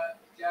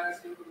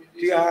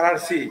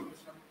 TRRC.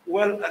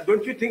 Well,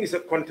 don't you think it's a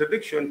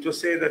contradiction to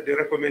say that the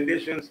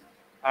recommendations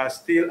are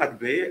still at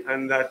bay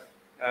and that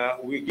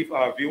we give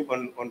our view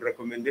on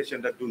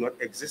recommendations that do not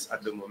exist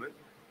at the moment?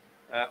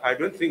 I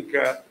don't think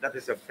that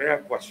is a fair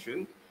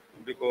question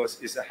because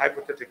it's a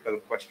hypothetical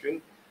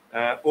question.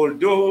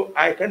 Although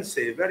I can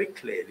say very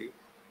clearly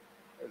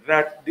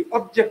that the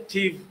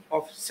objective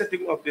of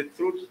setting up the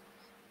Truth,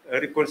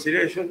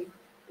 Reconciliation,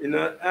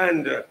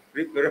 and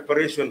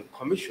Reparation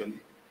Commission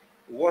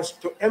was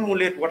to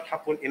emulate what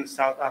happened in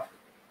South Africa.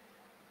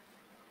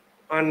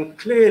 And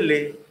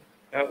clearly,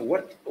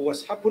 what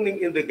was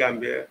happening in the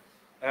Gambia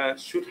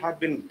should have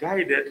been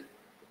guided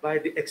by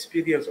the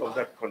experience of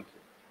that country.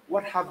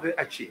 What have they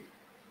achieved?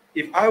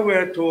 If I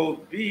were to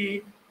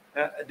be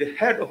the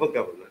head of a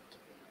government,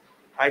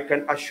 I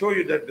can assure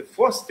you that the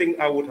first thing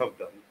I would have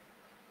done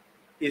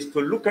is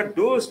to look at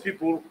those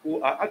people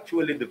who are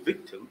actually the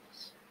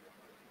victims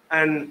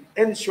and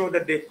ensure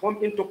that they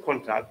come into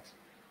contact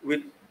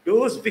with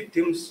those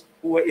victims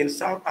who are in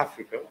South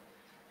Africa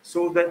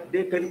so that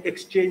they can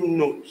exchange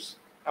notes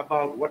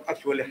about what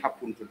actually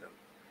happened to them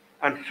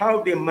and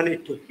how they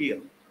managed to heal.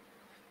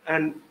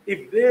 And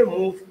if they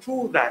move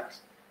through that,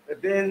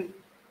 then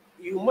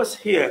you must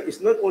hear,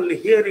 it's not only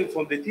hearing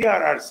from the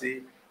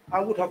TRRC,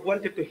 I would have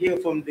wanted to hear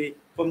from the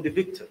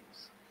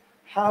victims,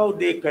 how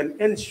they can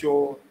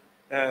ensure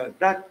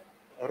that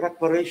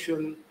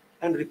reparation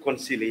and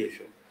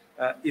reconciliation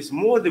is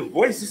more the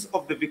voices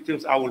of the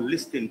victims I will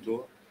listen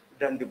to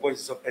than the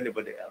voices of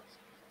anybody else.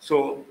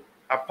 So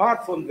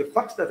apart from the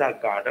facts that are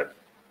gathered,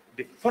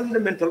 the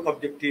fundamental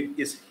objective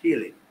is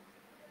healing.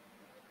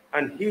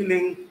 And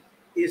healing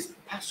is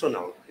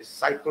personal, is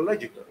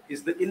psychological,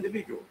 is the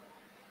individual.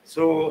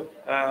 So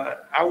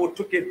I would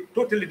take a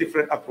totally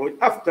different approach.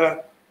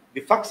 After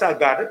the facts are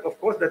gathered, of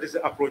course, that is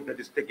the approach that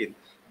is taken.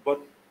 But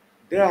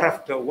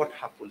thereafter, what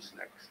happens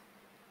next?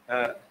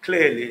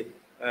 Clearly,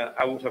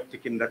 I would have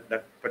taken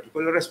that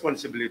particular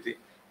responsibility,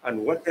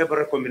 and whatever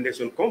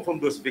recommendation come from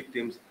those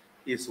victims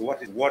is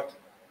what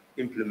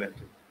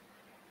implemented.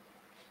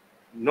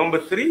 Number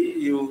three,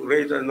 you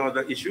raised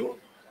another issue.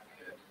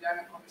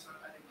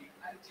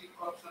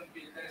 Anti-corruption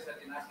bill that is at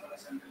the National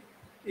Assembly.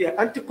 Yeah,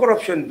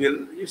 anti-corruption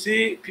bill. You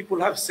see, people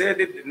have said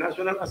it. The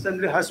National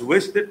Assembly has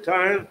wasted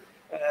time.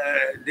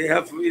 They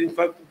have, in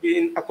fact,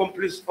 been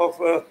accomplices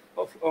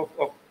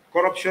of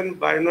corruption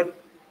by not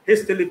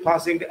hastily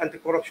passing the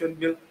anti-corruption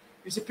bill.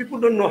 You see, people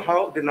don't know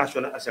how the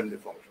National Assembly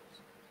functions.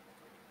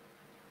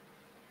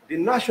 The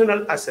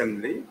National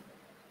Assembly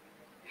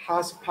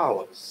has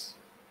powers,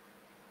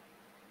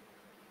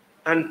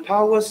 and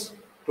powers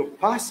to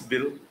pass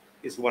bill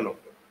is one of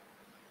them.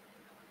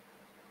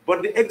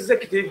 But the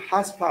executive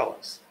has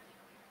powers.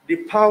 The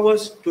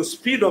powers to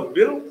speed up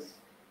bills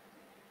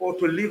or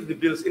to leave the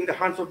bills in the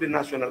hands of the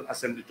National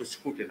Assembly to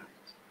scrutinize.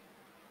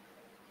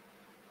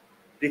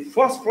 The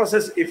first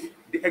process, if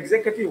the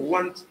executive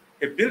wants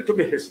a bill to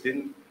be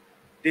hastened,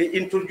 they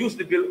introduce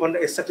the bill under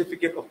a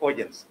certificate of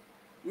urgency.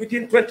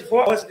 Within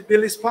 24 hours, the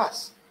bill is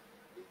passed.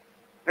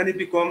 and it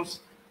becomes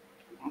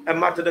a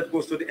matter that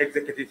goes to the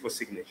executive for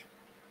signature.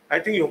 I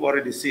think you've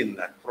already seen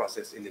that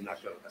process in the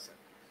National Assembly.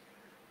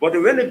 But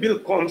when a bill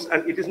comes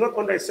and it is not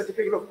under a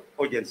certificate of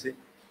urgency,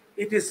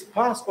 it is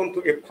passed on to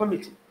a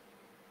committee.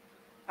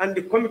 And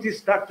the committee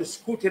start to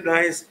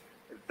scrutinize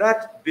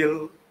that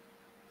bill,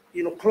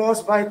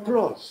 clause by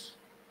clause.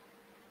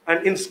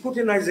 And in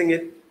scrutinizing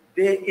it,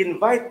 they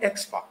invite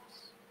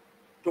experts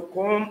to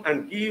come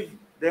and give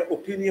their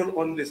opinion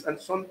on this. And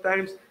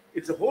sometimes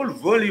it's a whole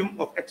volume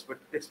of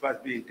experts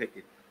being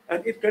taken.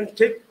 And it can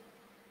take,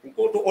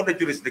 go to other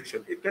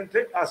jurisdictions. It can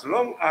take as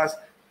long as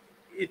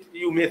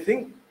you may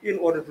think in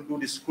order to do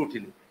the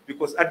scrutiny.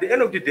 Because at the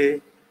end of the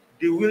day,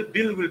 the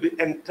bill will be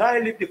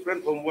entirely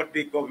different from what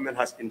the government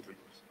has introduced.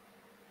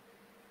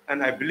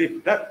 And I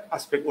believe that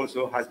aspect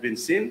also has been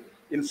seen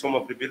in some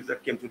of the bills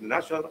that came to the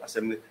National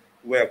Assembly,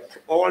 where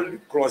all the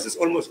clauses,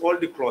 almost all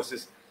the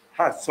clauses,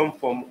 had some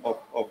form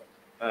of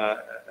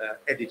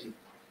editing.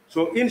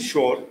 So in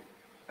short,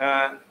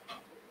 the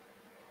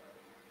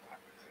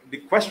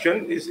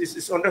question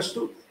is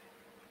understood.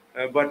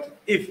 But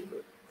if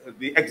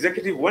the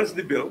executive wants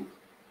the bill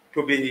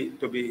to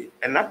be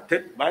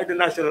enacted by the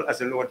National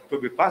Assembly or to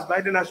be passed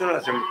by the National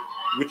Assembly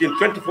within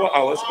 24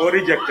 hours or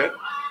rejected,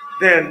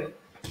 then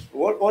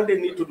all they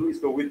need to do is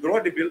to withdraw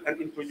the bill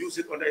and introduce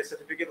it under a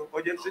certificate of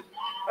urgency,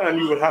 and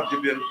you will have the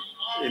bill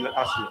in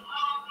Aslo.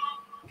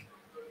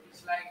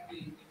 It's like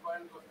the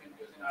foreign government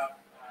doesn't have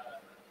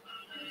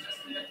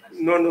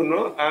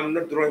No, I'm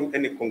not drawing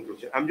any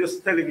conclusion. I'm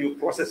just telling you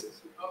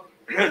processes.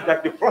 Okay.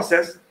 That the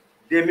process,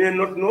 they may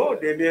not know,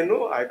 they may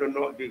know, I don't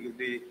know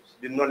the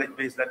knowledge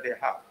base that they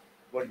have.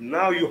 But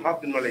now you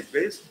have the knowledge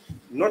base,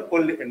 not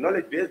only a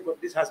knowledge base, but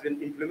this has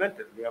been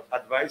implemented. We have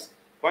advised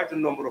quite a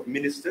number of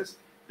ministers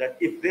that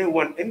if they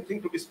want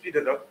anything to be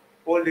speeded up,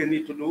 all they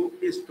need to do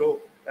is to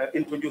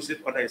introduce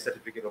it under a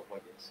certificate of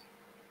urgency.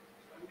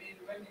 I mean,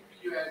 when the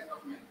PUIS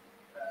government,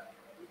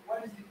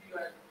 what is the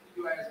PUIS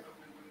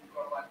government going to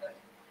go about that?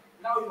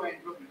 Now you are in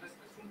government, let's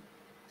assume.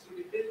 So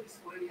the bill is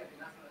already at the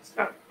National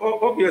Assembly.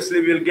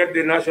 Obviously, we'll get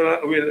the national,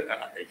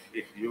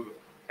 if you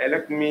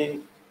elect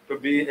me to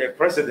be a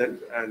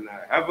president and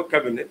I have a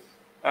cabinet,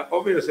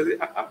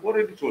 obviously, I've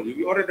already told you,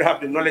 we already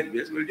have the knowledge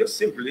base. We'll just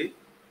simply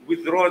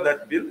withdraw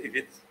that bill if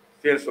it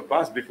fails to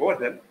pass before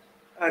then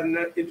and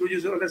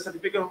introduce it under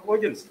certificate of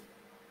urgency.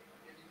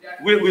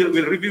 We'll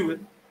review it.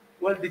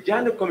 Well, the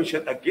Jana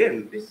Commission,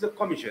 again, this is a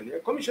commission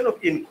of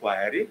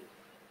inquiry.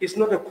 It's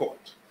not a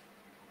court.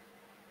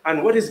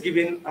 And what is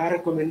given are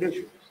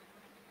recommendations.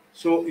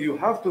 So you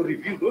have to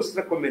review those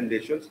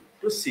recommendations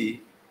to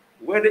see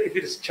whether if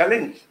it is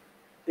challenged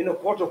in a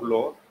court of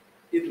law,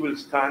 it will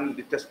stand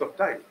the test of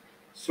time.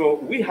 So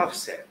we have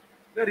said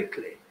very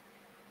clearly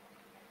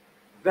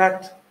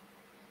that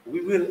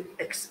we will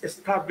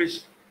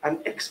establish an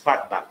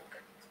expert bank.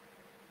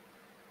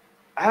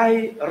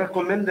 I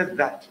recommended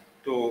that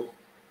to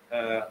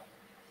the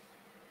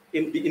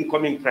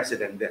incoming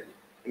president then,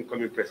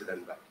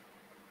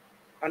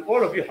 and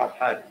all of you have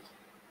had it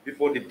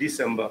before the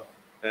December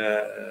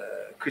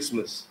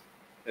Christmas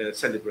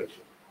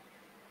celebration.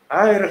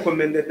 I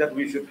recommended that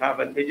we should have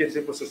an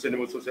agency for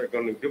sustainable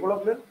socio-economic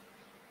development,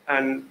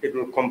 and it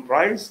will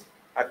comprise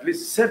at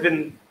least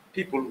 7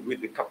 people with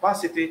the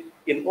capacity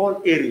in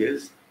all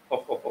areas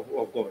of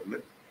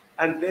government.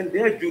 And then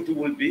their duty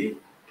will be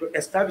to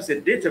establish a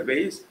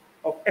database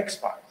of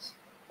experts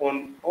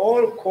on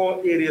all core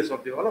areas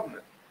of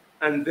development.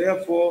 And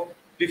therefore,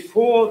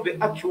 before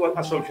the actual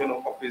assumption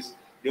of office,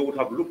 they would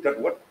have looked at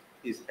what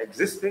is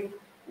existing,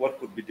 what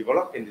could be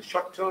developed in the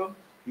short term,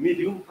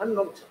 medium, and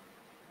long term.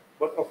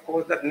 But of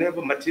course, that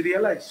never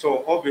materialized.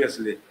 So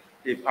obviously,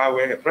 if I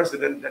were a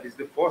president, that is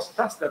the first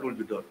task that will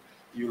be done.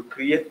 You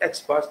create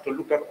experts to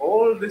look at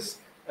all this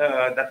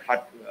that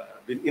had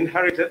been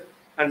inherited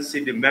and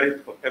see the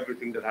merit of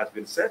everything that has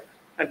been said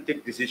and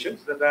take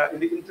decisions that are in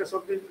the interest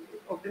of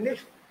the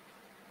nation.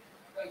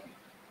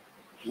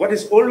 What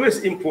is always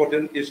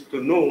important is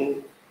to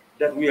know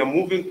that we are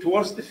moving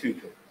towards the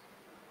future,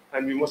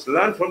 and we must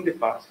learn from the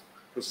past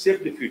to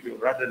save the future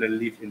rather than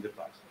live in the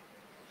past.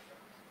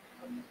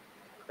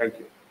 Thank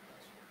you.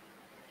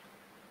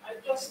 I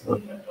just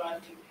need to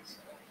add this.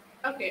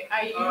 Okay,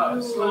 are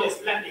you... So yes,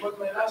 But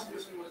my last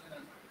question was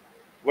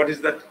What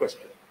is that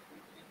question?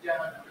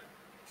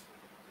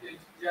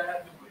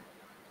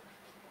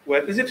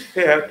 Well, is it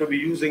fair to be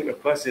using a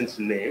person's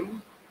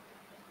name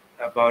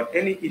about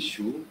any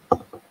issue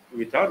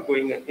without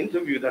going and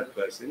interview that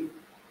person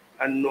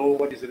and know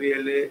what is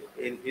really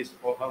in his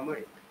or her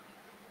mind?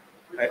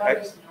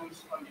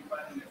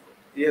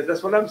 Yes,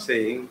 that's what I'm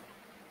saying.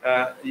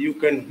 You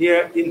can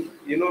hear,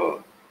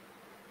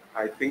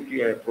 I think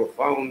you are a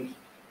profound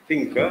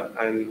thinker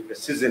and a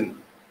seasoned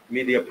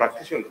media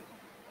practitioner.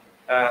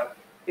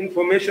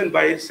 Information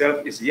by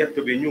itself is yet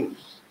to be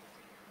news.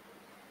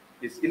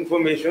 It's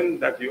information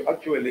that you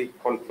actually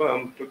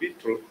confirm to be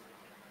true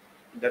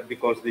that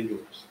becomes the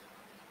news.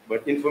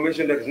 But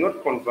information that is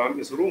not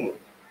confirmed is rumor.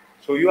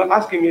 So you are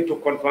asking me to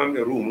confirm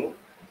a rumor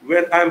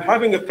when I'm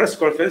having a press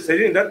conference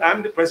saying that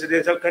I'm the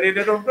presidential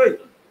candidate of Doyle.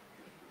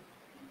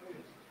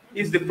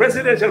 is the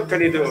presidential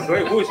candidate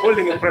who is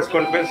holding a press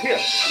conference here.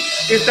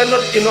 Is that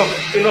not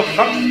enough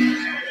fact?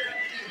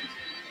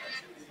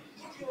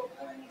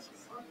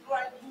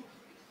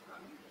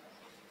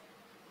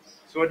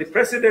 So the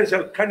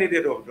presidential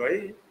candidate of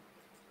Doi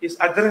is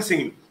addressing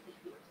you.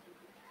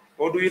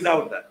 Or do you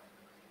doubt that?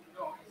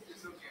 No,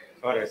 it's okay.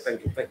 All right,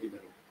 thank you. Thank you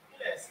very much.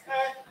 Yes.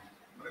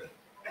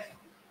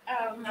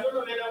 I don't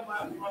know whether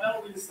Madam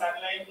will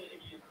sideline me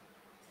again.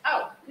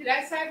 Oh, did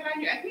I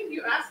sideline you? I think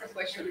you asked a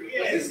question.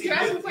 Yes, Did you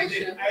ask a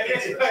question? I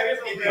raised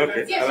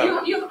Okay.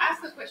 Yes, you've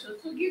asked a question.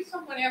 So give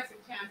someone else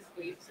a chance,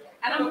 please.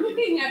 And I'm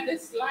looking at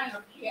this line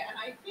up here, and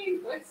I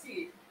think, let's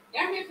see,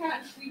 Gambia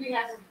Talents TV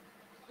has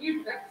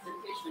huge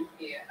representation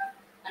here.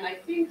 And I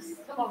think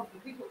some of the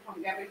people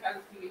from Gambia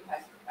Talents TV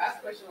has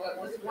asked questions.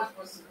 Was it one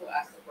person who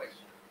asked the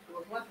question? It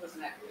was one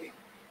person actually.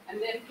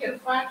 And then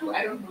Kelfatu,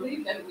 I don't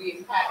believe that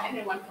we had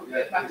anyone from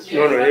Kelfatu.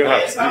 No, you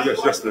have. You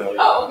just now.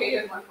 Oh, okay,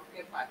 here's one from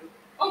Kelfatu.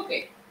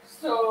 Okay,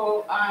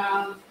 so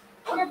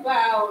what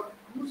about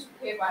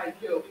Musuke by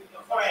Joe?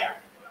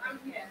 I'm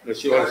here. No,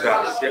 she also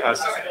asked. She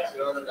asked.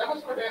 That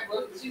was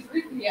what she's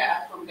written here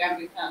from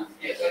Gambia Town.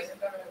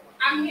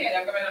 I'm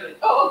here.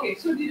 Oh, okay.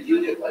 So do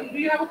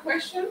you have a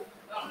question?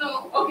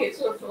 No. Okay,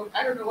 so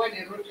I don't know why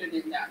they wrote your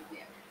name down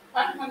here.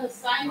 Partner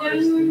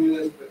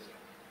Simon.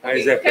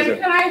 Okay,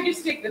 can I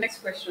just take the next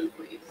question,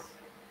 please?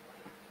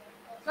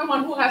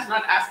 Someone who has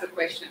not asked a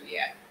question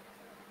yet.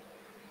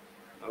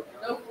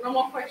 No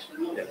more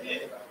questions?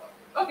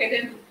 Okay,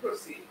 then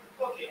proceed.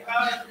 Okay,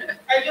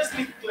 I just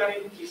need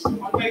clarification.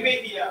 On my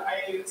way here,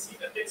 I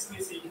received a text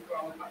message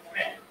from a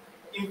friend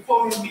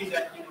informing me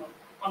that,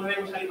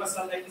 Honorable Halifa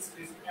Sallah is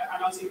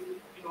announcing,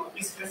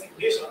 his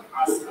resignation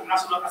as a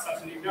National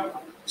Assembly member.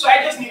 So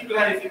I just need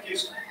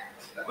clarification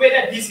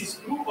whether this is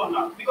true or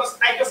not, because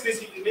I just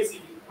received the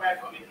message while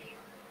coming here.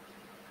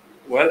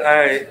 Well,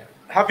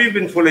 have you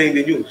been following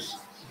the news?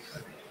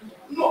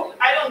 No,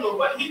 I don't know.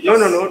 But he just...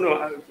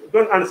 No.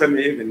 Don't answer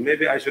me even.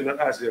 Maybe I should not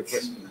ask you a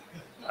question.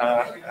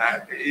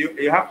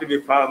 You have to be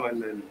firm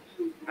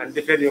and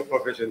defend your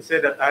profession.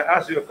 Say that I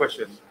asked you a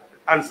question.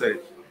 Answer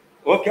it.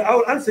 Okay, I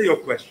will answer your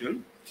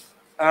question.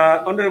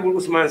 Honorable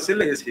Usman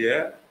Silla is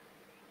here.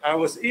 I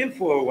was ill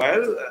for a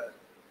while,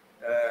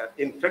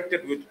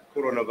 infected with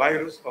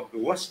coronavirus of the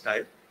worst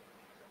type,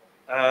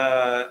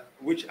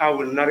 which I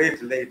will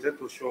narrate later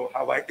to show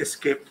how I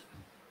escaped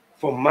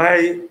from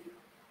my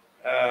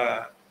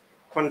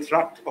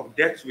contract of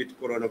death with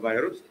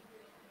coronavirus.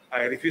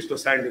 I refused to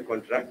sign the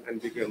contract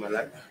and became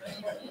alive.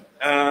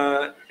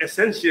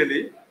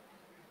 Essentially,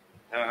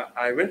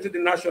 I went to the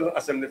National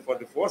Assembly for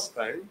the first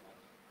time.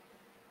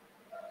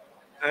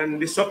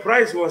 And the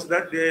surprise was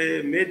that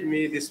they made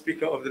me the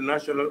Speaker of the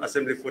National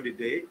Assembly for the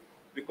day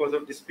because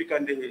of the Speaker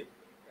and the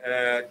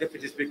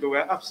Deputy Speaker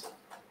were absent.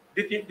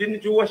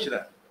 Didn't you watch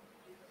that?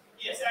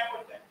 Yes, I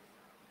watched that.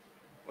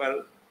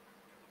 Well,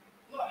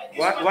 no,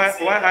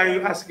 why are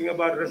you asking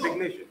about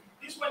resignation? No,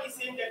 this one is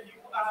saying that you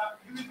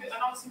will be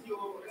announcing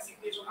your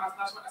resignation as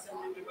National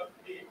Assembly member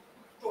today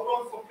to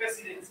run for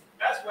presidency.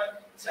 That's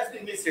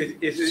the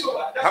message.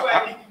 So that's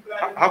why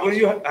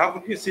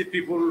haven't you seen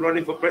people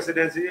running for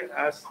presidency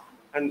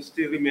and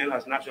still remain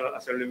as National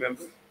Assembly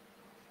members?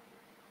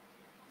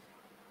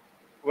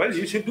 Well,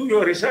 you should do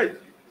your research.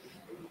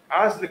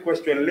 Ask the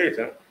question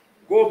later.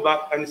 Go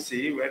back and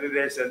see whether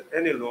there's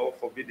any law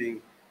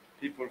forbidding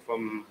people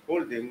from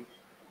holding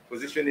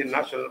position in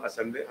National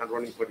Assembly and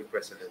running for the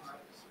presidency.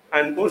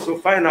 And also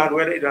find out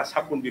whether it has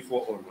happened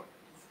before or not.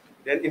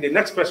 Then in the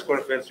next press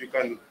conference, you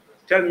can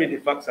tell me the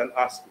facts and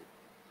ask me.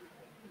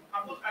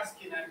 I'm not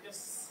asking, I'm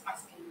just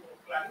asking for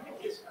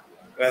clarification.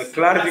 Well,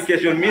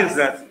 clarification means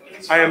that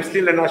I am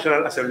still a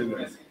National Assembly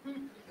member.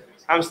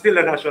 I'm still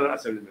a National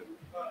Assembly member.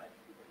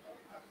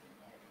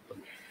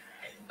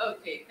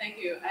 Okay, thank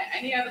you.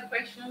 Any other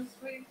questions,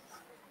 please?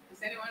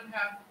 Does anyone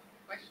have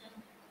questions?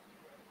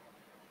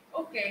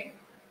 Okay.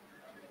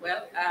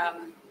 Well,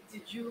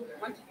 did you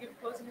want to give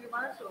closing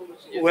remarks, or would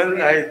you just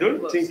well, I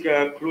don't think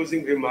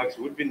closing remarks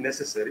would be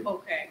necessary.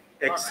 Okay.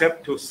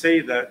 Except to say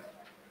that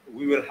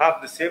we will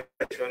have the same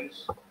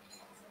questions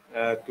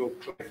to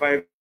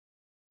clarify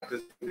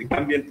the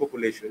Gambian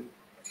population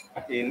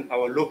in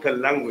our local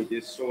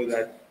languages, so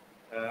that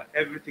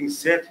everything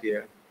said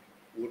here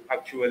would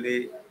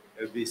actually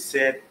be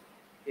said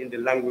in the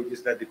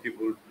languages that the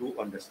people do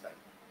understand.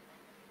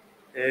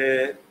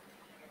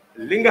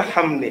 Linga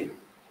hamne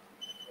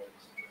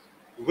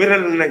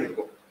wéral nañ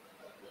ko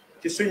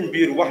ci suñ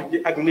biir wax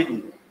ji ak nit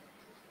ñi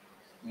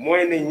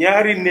mooy ne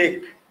ñaari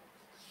néeg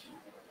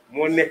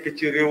moo nekk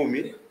ci réew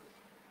mi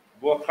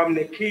boo xam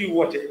ne kiy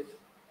wote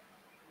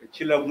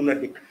ci la mun a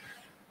dëkk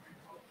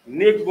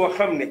néeg boo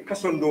xam ne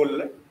kaso ndóol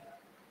la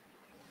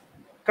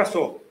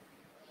kaso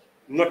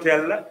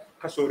noteel la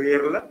kaso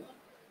réer la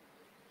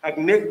ak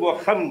néeg boo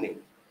xam ne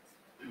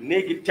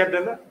néegi tedd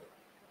la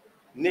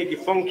néegi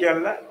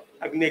fonkeel la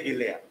ak néegi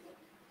leer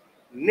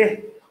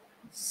ne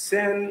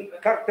seen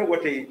carte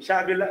wote yi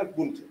caabi la ak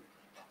bunt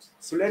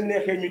su leen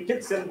neexee ñu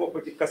tëj seen bopp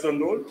ci kaso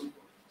ndóol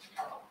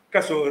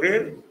kaso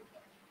réer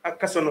ak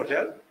kaso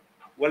noteel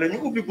wala ñu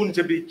ubbi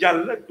bunte bi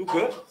jàll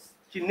dugga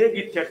ci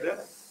néegi tedd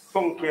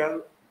fonkeel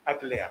ak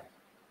leer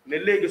ne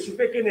léegi su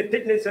fekkee ne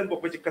tëj nañ seen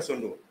bopp ci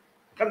kasandoo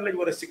kan lañ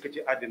war a sikk ci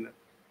àddina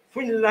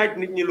fuñ laaj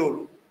nit ñi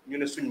loolu ñu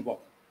ne suñ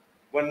bopp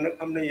wan nag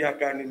am nañ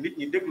yaakaar ne nit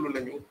ñi déglu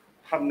nañu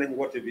xam nañ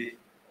wote bi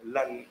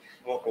lan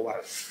moo ko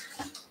waral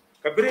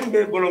ka birin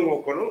be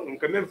bolongo kono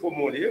nka men fo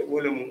molie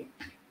wala mu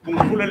bung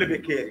fulale be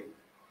keri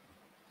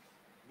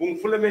bung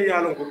fulame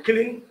yalon ko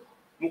kilin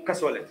mu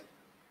kasole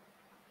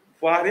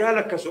faari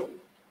ala kaso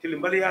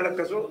tilimbali yala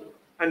kaso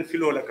an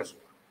filola kaso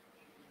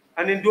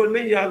anin dol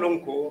men yalon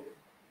ko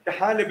ta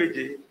hale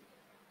beje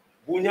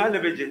buñale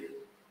beje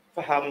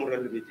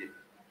fahamural beje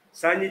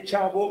sani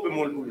chabo be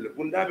molbul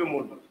bunda be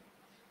molbul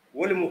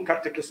wala mu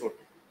carte keso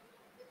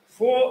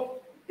fo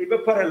ibe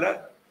parala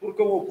pour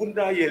que wo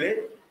bunda yele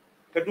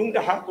ka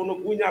dunga ha kono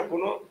buña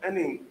kono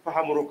anin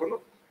fahamuro kono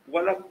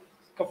wala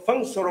ka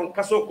fan soron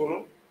kaso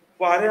kono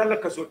faare ala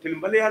kaso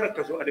tilimbali ala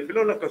kaso ade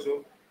filola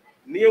kaso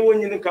ni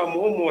woni ni ka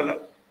mo mola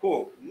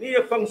ko ni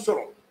fan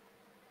soron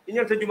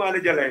inyata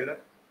jumaale jalayla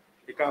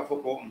e ka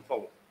foko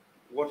mfaw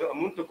woto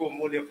amunta ko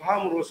mo le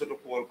fahamuro so to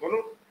ko kono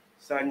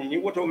sa ni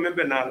woto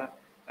membe nala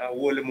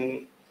wole mu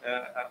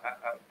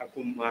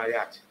akum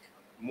ayat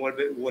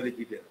molbe wole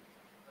jide.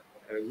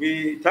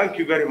 We thank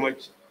you very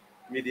much,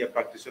 media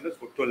practitioners,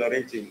 for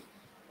tolerating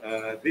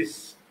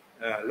this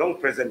long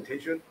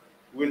presentation.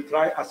 We'll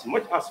try as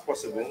much as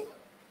possible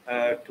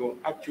to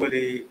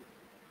actually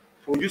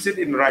produce it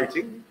in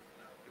writing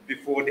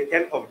before the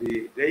end of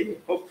the day.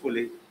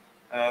 Hopefully,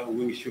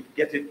 we should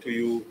get it to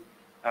you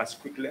as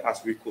quickly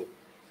as we could.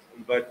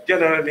 But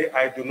generally,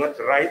 I do not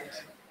write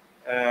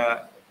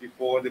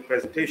before the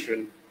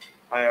presentation.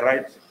 I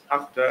write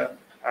after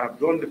I've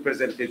done the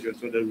presentation,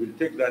 so that we'll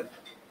take that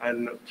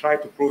and try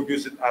to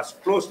produce it as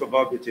close to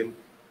verbatim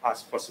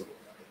as possible.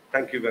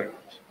 Thank you very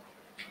much.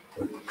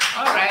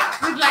 All right,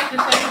 we'd like to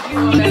thank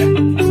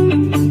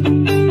you.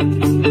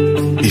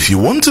 If you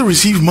want to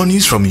receive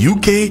monies from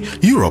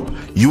UK, Europe,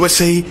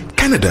 USA,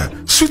 Canada,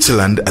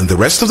 Switzerland, and the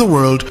rest of the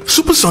world,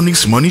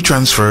 Supersonic's money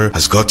transfer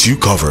has got you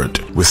covered.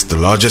 With the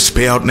largest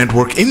payout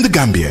network in the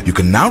Gambia, you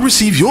can now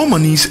receive your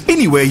monies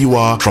anywhere you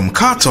are, from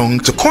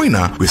Kartong to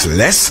Koina, with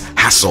less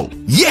hassle.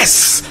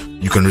 Yes!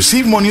 You can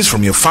receive monies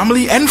from your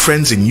family and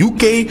friends in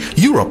UK,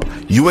 Europe,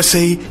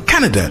 USA,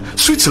 Canada,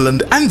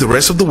 Switzerland, and the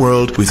rest of the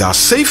world with our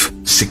safe,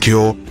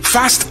 secure,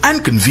 fast,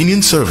 and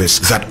convenient service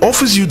that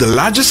offers you the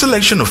largest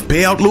selection of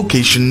payout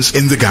locations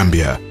in the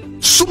Gambia.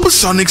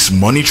 Supersonic's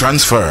money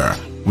transfer.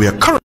 We are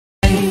currently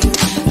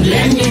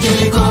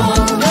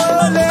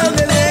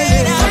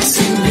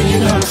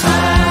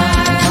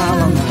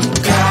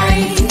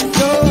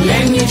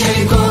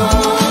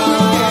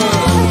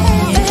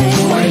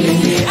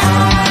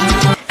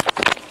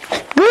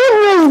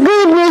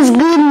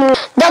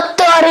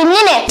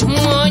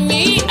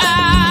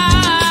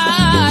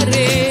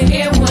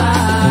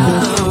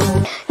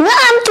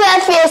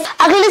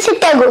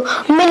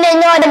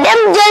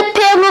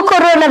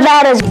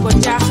coronavirus.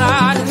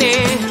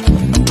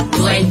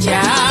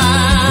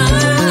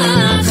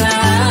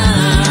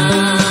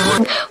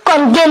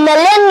 Kon génn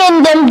leen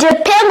ngeen dem jël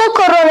peegu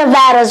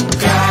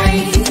coronavirus.